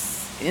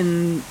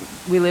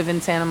 We live in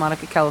Santa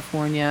Monica,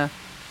 California,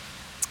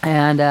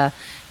 and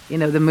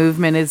the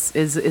movement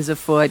is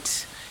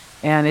afoot,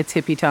 and it's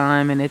hippie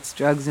time, and it's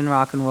drugs and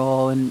rock and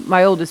roll. And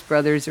my oldest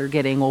brothers are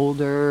getting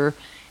older,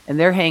 and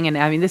they're hanging.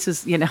 I mean, this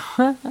is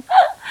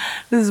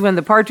this is when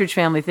the Partridge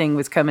Family thing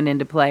was coming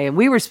into play, and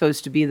we were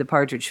supposed to be the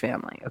Partridge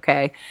Family.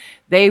 Okay,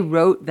 they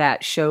wrote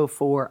that show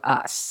for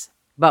us,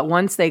 but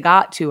once they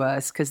got to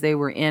us, because they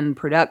were in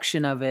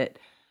production of it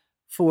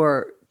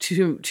for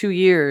two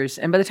years,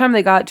 and by the time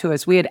they got to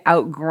us, we had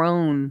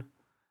outgrown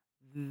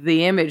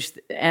the image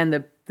and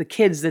the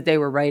kids that they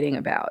were writing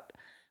about,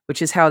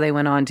 which is how they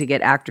went on to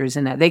get actors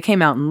in that. They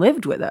came out and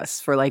lived with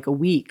us for like a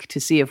week to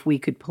see if we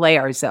could play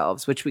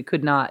ourselves, which we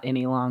could not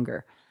any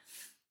longer.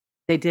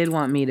 They did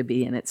want me to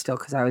be in it still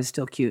because I was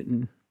still cute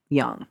and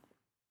young.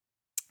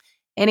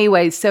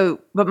 Anyway,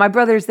 but my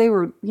brothers, they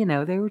were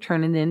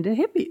turning into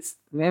hippies.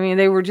 I mean,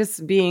 they were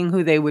just being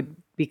who they would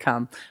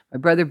become. My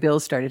brother Bill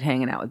started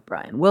hanging out with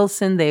Brian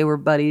Wilson. They were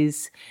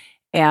buddies.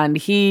 And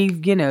he,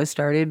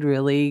 started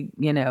really,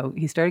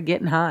 he started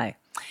getting high.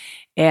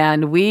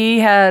 And we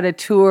had a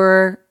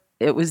tour.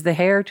 It was the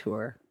Hair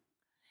tour.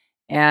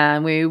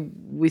 And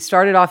we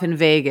started off in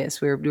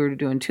Vegas. We were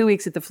doing 2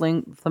 weeks at the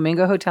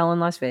Flamingo Hotel in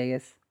Las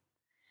Vegas,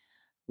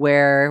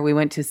 where we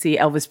went to see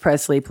Elvis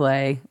Presley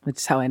play, which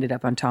is how I ended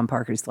up on Tom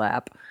Parker's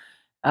lap.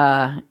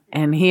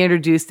 And he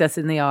introduced us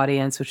in the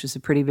audience, which was a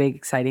pretty big,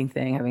 exciting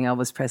thing, having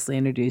Elvis Presley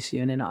introduce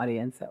you in an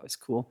audience. That was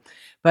cool.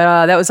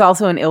 But that was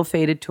also an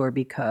ill-fated tour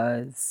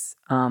because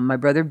my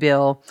brother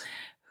Bill,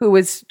 who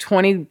was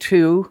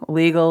 22,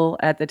 legal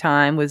at the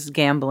time, was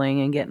gambling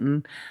and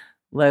getting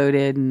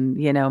loaded. And,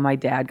 my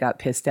dad got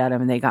pissed at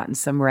him and they got in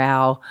some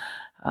row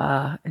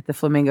at the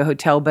Flamingo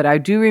Hotel. But I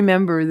do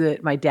remember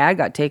that my dad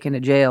got taken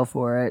to jail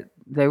for it.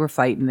 They were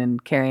fighting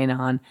and carrying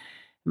on.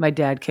 My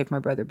dad kicked my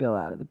brother Bill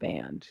out of the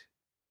band.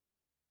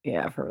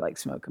 Yeah, for like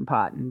smoking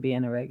pot and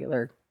being a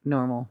regular,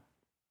 normal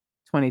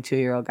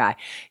 22-year-old guy.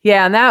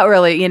 Yeah, and that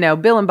really,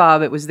 Bill and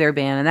Bob, it was their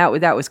band,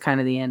 and that was kind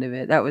of the end of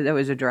it. That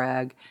was a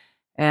drag.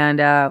 And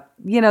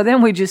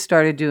then we just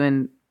started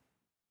doing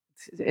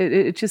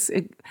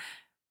it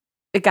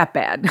got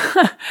bad.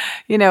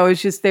 It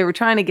was just they were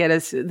trying to get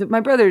us. My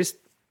brothers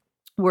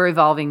were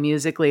evolving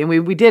musically, and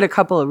we did a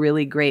couple of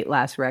really great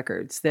last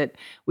records that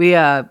we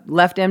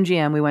left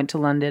MGM. We went to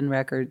London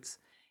Records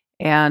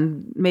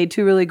and made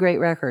 2 really great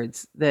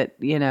records that,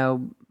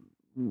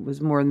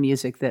 was more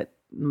music that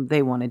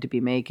they wanted to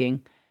be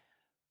making.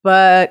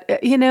 But,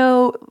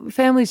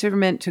 families are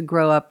meant to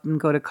grow up and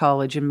go to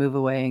college and move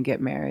away and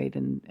get married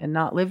and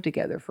not live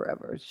together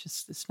forever.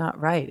 It's not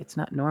right. It's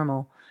not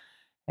normal.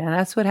 And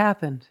that's what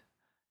happened.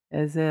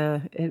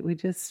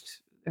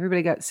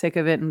 Everybody got sick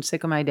of it and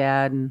sick of my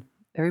dad, and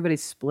everybody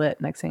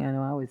split. Next thing I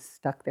know, I was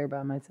stuck there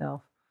by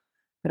myself.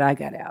 But I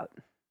got out.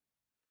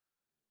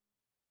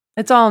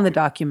 It's all in the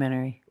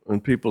documentary.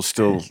 And people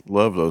still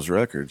love those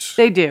records.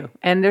 They do.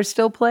 And they're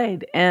still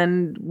played.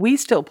 And we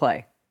still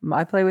play.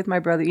 I play with my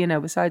brother.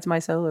 Besides my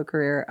solo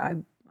career, I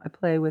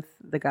play with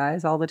the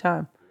guys all the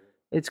time.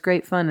 It's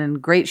great fun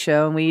and great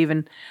show. And we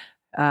even,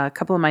 a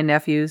couple of my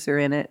nephews are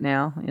in it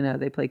now.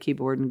 They play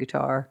keyboard and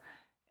guitar.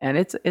 And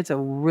it's a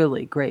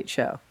really great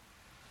show.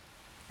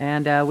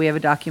 And we have a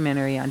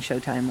documentary on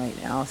Showtime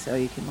right now, so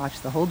you can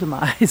watch the whole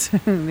demise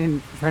in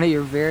front of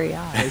your very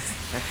eyes.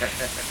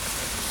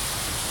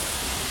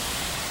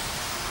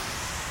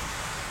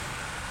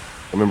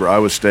 I remember I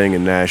was staying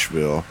in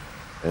Nashville,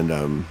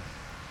 and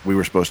we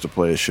were supposed to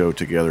play a show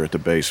together at the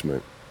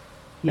Basement.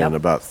 Yep. And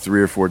about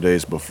 3 or 4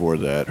 days before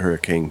that,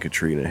 Hurricane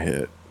Katrina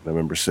hit. I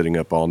remember sitting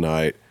up all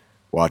night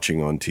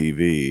watching on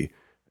TV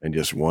and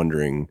just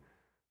wondering,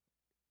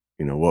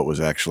 what was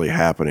actually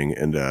happening.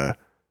 And a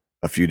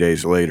few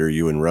days later,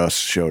 you and Russ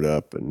showed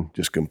up and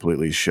just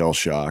completely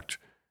shell-shocked.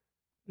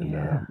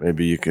 And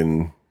maybe you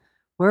can...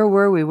 Where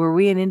were we? Were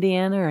we in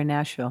Indiana or in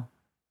Nashville?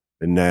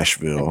 In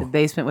Nashville. The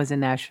Basement was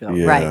in Nashville.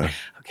 Yeah. Right.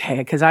 Okay,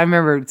 because I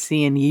remember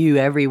seeing you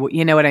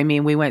you know what I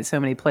mean? We went so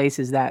many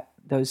places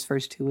those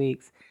first 2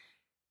 weeks.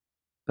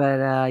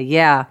 But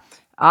I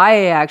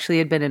actually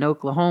had been in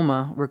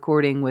Oklahoma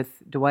recording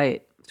with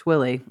Dwight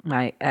Twilley,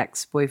 my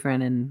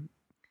ex-boyfriend and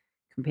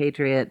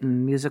compatriot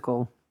and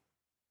musical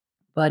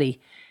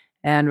buddy.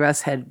 And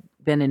Russ had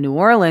been in New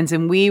Orleans,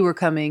 and we were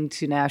coming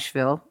to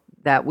Nashville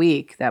that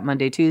week, that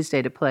Monday,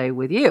 Tuesday, to play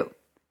with you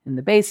in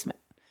the Basement.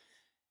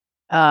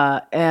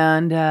 I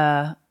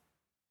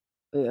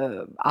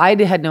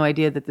had no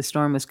idea that the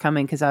storm was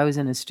coming because I was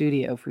in a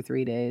studio for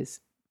 3 days.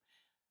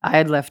 I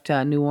had left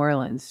New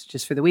Orleans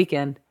just for the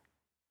weekend,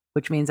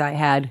 which means I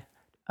had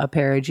a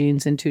pair of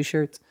jeans and 2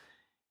 shirts.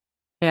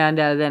 And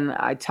then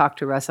I talked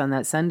to Russ on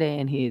that Sunday,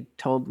 and he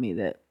told me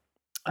that,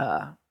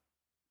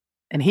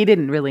 and he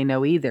didn't really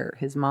know either.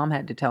 His mom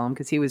had to tell him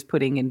because he was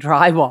putting in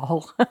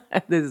drywall.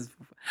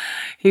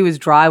 He was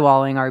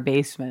drywalling our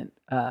basement.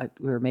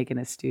 We were making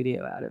a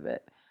studio out of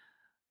it.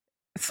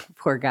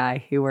 Poor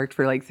guy. He worked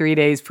for like 3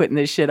 days putting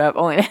this shit up,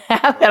 only to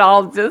have it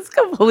all just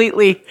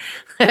completely.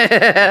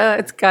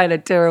 It's kind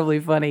of terribly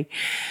funny.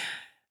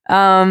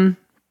 And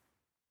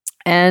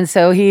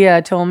so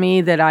he told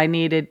me that I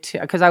needed to,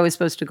 because I was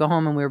supposed to go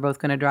home and we were both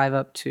going to drive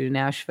up to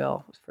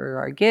Nashville for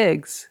our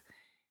gigs.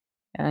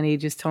 And he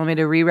just told me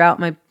to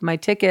reroute my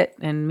ticket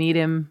and meet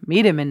him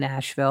in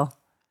Nashville.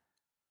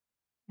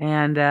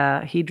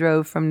 And he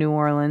drove from New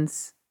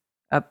Orleans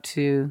up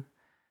to.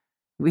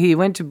 He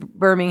went to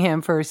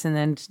Birmingham first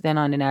and then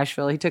on to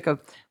Nashville. He took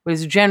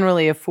was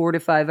generally a 4 to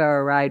 5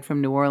 hour ride from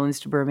New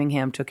Orleans to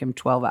Birmingham. Took him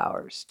 12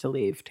 hours to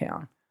leave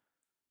town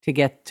to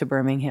get to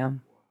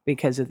Birmingham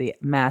because of the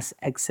mass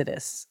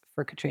exodus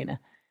for Katrina.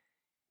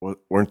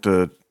 Weren't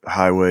the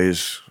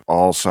highways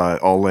all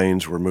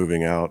lanes were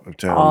moving out of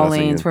town? All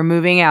lanes were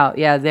moving out.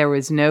 Yeah, there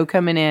was no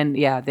coming in.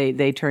 Yeah,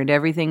 they turned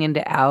everything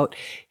into out.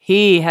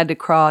 He had to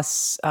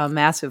cross a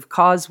massive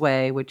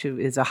causeway, which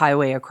is a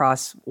highway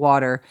across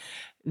water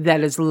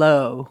that is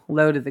low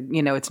to the,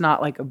 it's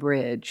not like a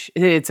bridge.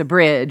 It's a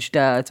bridge,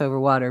 duh, it's over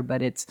water,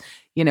 but it's,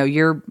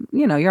 you're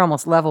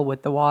almost level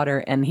with the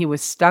water. And he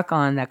was stuck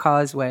on that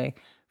causeway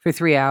for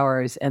 3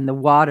 hours, and the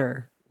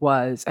water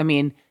was,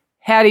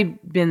 Had he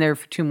been there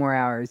for 2 more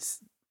hours,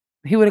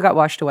 he would have got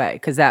washed away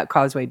because that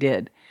causeway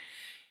did.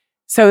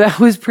 So that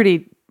was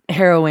pretty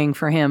harrowing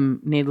for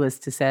him, needless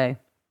to say.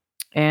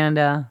 And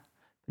but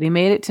he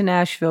made it to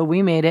Nashville.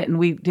 We made it, and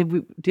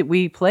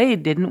we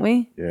played, didn't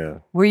we? Yeah.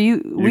 Were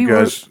you?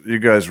 You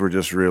guys were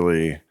just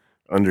really,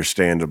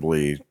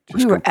 understandably.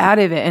 We were out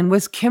of it. And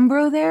was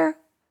Kimbrough there?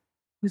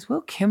 Was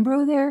Will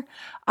Kimbrough there?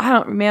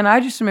 I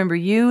just remember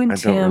you and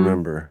Tim. I don't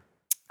remember.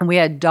 And we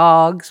had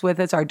dogs with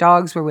us. Our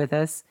dogs were with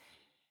us.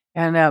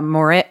 And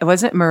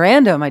wasn't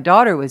Miranda? My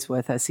daughter was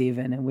with us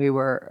even, and we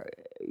were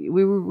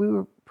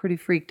pretty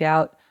freaked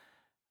out.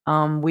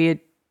 We had,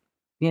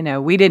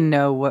 we didn't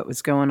know what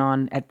was going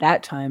on at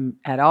that time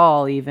at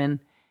all, even.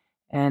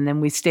 And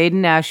then we stayed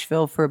in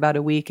Nashville for about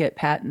a week at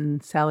Pat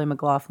and Sally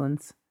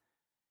McLaughlin's,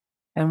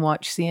 and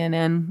watched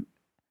CNN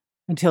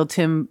until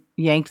Tim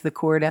yanked the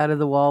cord out of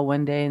the wall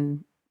one day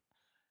and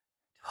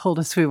told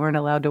us we weren't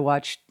allowed to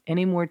watch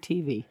any more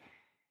TV.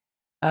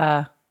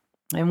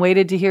 And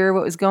waited to hear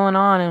what was going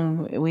on,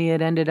 and we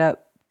had ended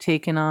up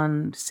taking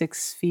on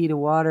 6 feet of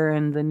water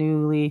in the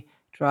newly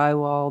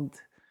drywalled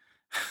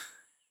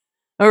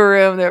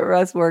room that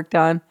Russ worked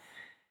on.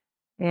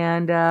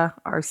 And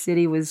our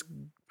city was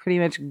pretty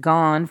much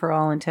gone for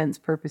all intents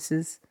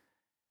purposes.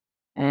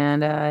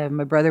 And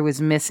my brother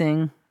was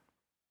missing.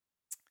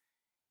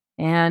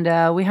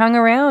 And we hung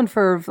around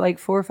for like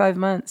 4 or 5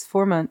 months.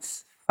 4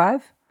 months.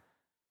 5?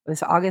 It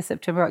was August,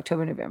 September,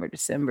 October, November,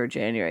 December,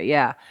 January.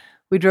 Yeah.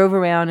 We drove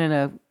around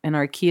in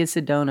our Kia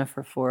Sedona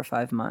for 4 or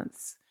 5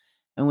 months.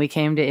 And we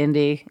came to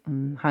Indy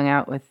and hung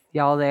out with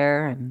y'all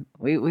there. And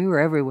we were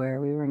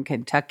everywhere. We were in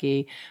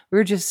Kentucky. We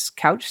were just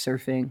couch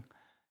surfing.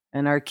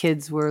 And our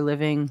kids were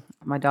living,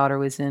 my daughter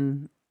was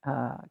in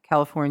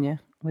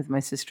California with my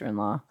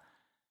sister-in-law,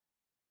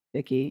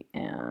 Vicki.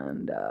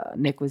 And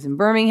Nick was in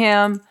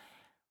Birmingham.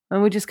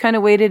 And we just kind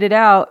of waited it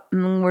out.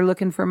 And we're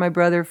looking for my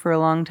brother for a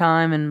long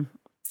time. And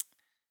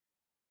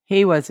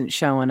he wasn't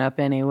showing up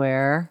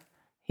anywhere.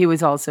 He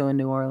was also in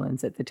New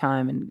Orleans at the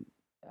time and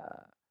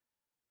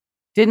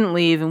didn't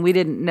leave, and we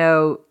didn't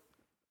know.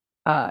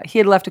 He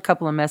had left a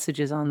couple of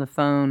messages on the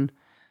phone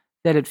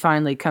that had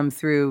finally come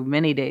through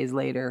many days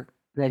later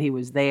that he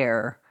was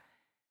there.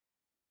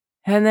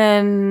 And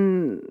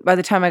then by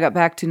the time I got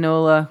back to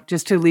NOLA,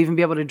 just to leave and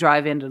be able to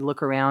drive in to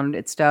look around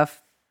at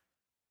stuff,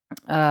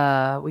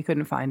 we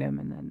couldn't find him.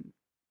 And then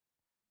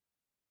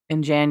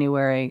in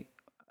January,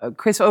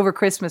 over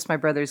Christmas, my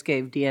brothers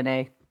gave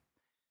DNA,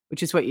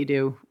 which is what you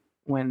do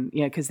when,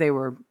 because they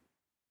were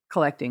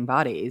collecting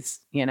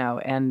bodies,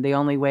 and the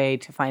only way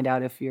to find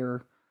out if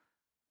your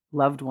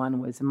loved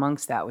one was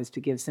amongst that was to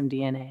give some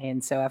DNA.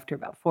 And so after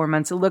about 4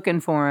 months of looking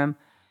for him,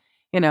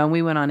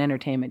 we went on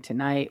Entertainment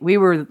Tonight. We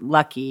were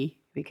lucky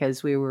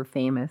because we were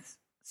famous,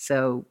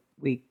 so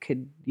we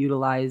could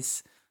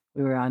utilize,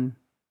 we were on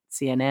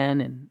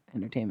CNN and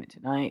Entertainment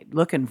Tonight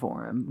looking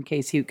for him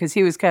because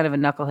he was kind of a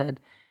knucklehead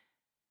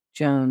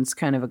Jones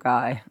kind of a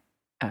guy.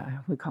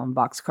 We call him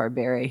Boxcar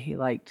Barry. He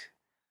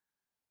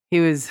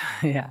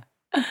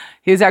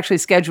was actually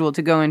scheduled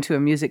to go into a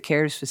Music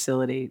Cares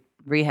facility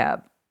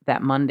rehab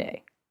that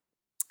Monday.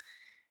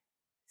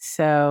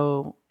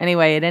 So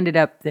anyway, it ended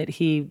up that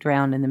he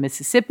drowned in the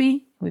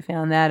Mississippi. We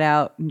found that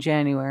out in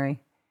January,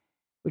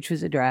 which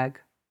was a drag.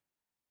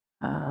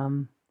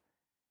 But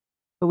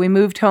we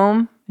moved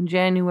home in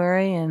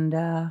January, and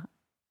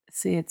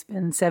it's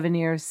been 7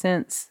 years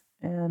since,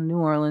 and New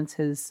Orleans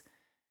has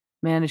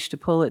managed to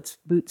pull its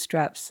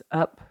bootstraps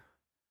up,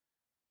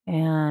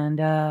 and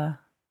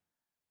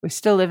we're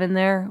still living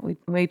there.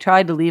 We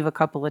tried to leave a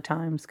couple of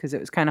times because it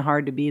was kind of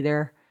hard to be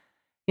there.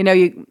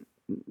 You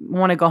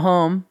want to go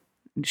home,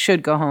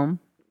 should go home,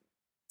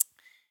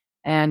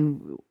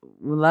 and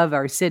we love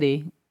our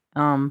city.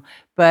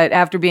 But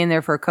after being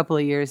there for a couple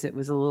of years, it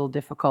was a little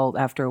difficult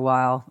after a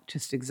while,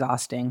 just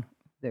exhausting.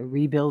 The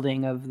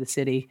rebuilding of the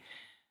city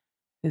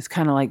is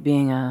kind of like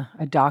being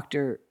a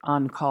doctor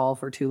on call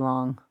for too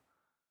long.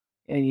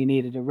 And you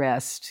needed a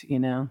rest,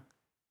 It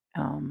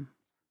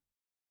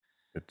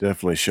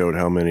definitely showed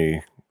how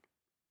many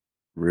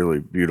really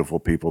beautiful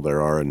people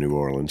there are in New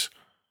Orleans.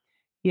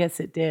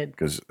 Yes, it did.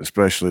 Because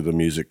especially the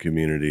music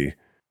community,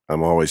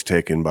 I'm always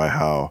taken by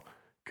how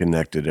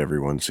connected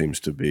everyone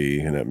seems to be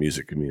in that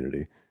music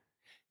community.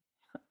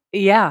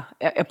 Yeah,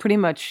 pretty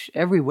much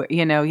everywhere.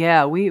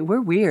 Yeah,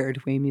 we're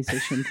weird, we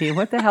musician people.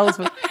 What the hell is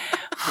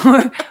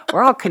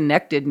we're all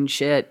connected and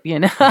shit,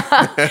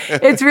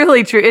 It's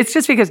really true. It's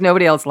just because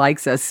nobody else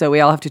likes us, so we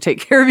all have to take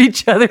care of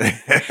each other.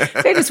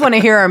 They just want to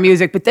hear our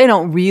music, but they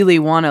don't really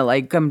want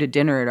to come to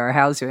dinner at our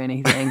house or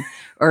anything,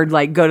 or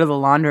go to the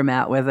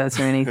laundromat with us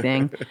or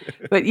anything.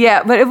 But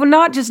yeah, but it was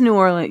not just New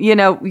Orleans.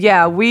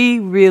 Yeah,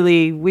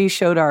 we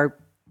showed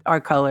our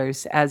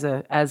colors as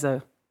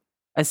a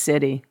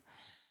city.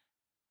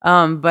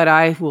 But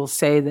I will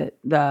say that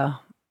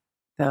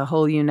the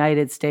whole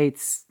United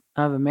States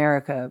of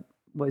America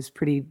was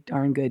pretty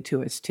darn good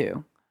to us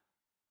too.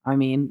 I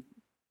mean,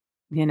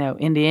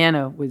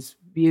 Indiana was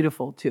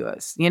beautiful to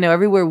us.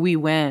 Everywhere we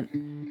went,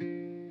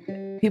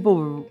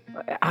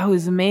 I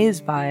was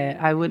amazed by it.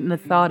 I wouldn't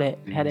have thought it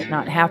had it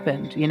not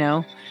happened,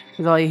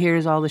 because all you hear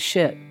is all the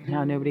shit,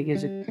 how nobody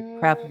gives a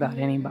crap about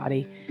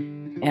anybody.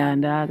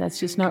 And that's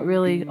just not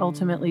really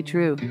ultimately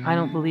true. I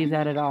don't believe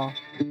that at all.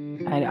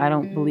 I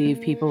don't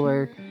believe people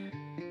are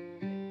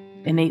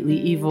innately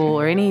evil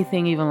or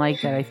anything even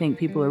like that. I think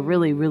people are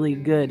really, really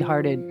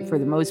good-hearted for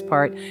the most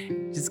part.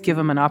 Just give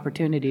them an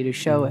opportunity to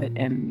show it,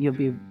 and you'll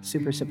be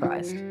super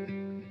surprised.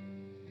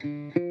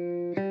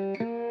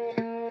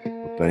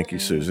 Well, thank you,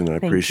 Susan. I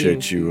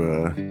appreciate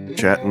you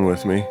chatting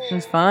with me. It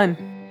was fun.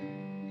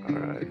 All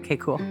right. Okay,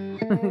 cool.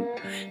 All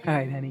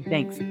right, honey.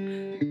 Thanks.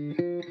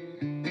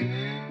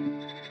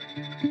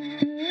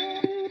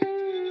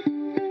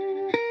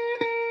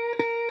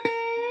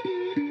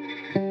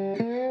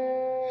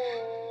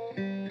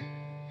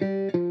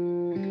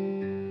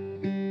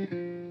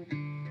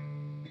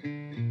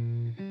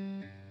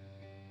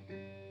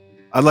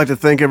 I'd like to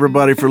thank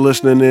everybody for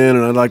listening in,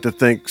 and I'd like to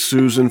thank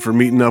Susan for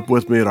meeting up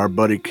with me at our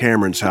buddy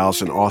Cameron's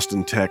house in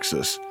Austin,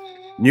 Texas.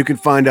 And you can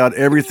find out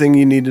everything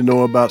you need to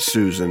know about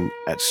Susan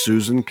at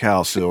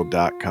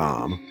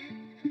susancalsill.com.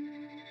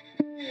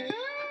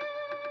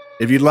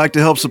 If you'd like to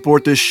help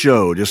support this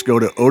show, just go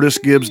to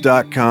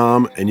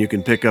otisgibbs.com and you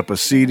can pick up a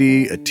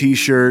CD, a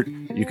t-shirt,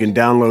 you can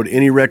download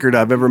any record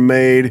I've ever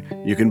made,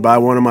 you can buy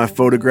one of my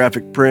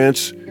photographic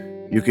prints,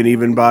 you can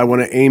even buy one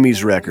of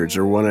Amy's records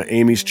or one of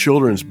Amy's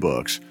children's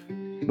books.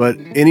 But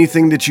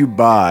anything that you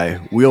buy,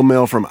 we'll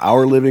mail from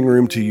our living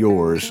room to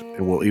yours,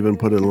 and we'll even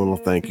put in a little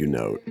thank you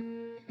note.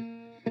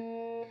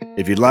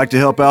 If you'd like to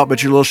help out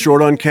but you're a little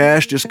short on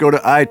cash, just go to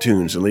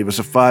iTunes and leave us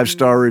a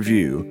 5-star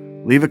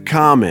review. Leave a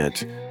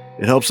comment.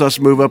 It helps us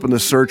move up in the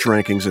search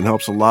rankings and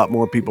helps a lot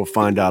more people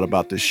find out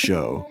about this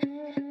show.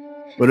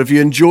 But if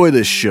you enjoy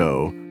this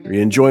show, or you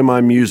enjoy my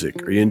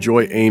music, or you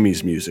enjoy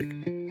Amy's music,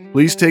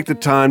 please take the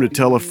time to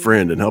tell a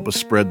friend and help us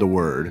spread the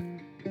word.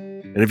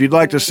 And if you'd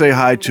like to say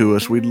hi to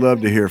us, we'd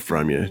love to hear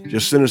from you.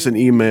 Just send us an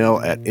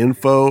email at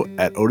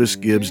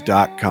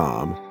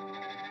info@otisgibbs.com.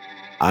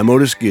 I'm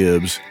Otis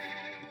Gibbs.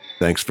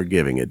 Thanks for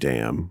giving a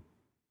damn.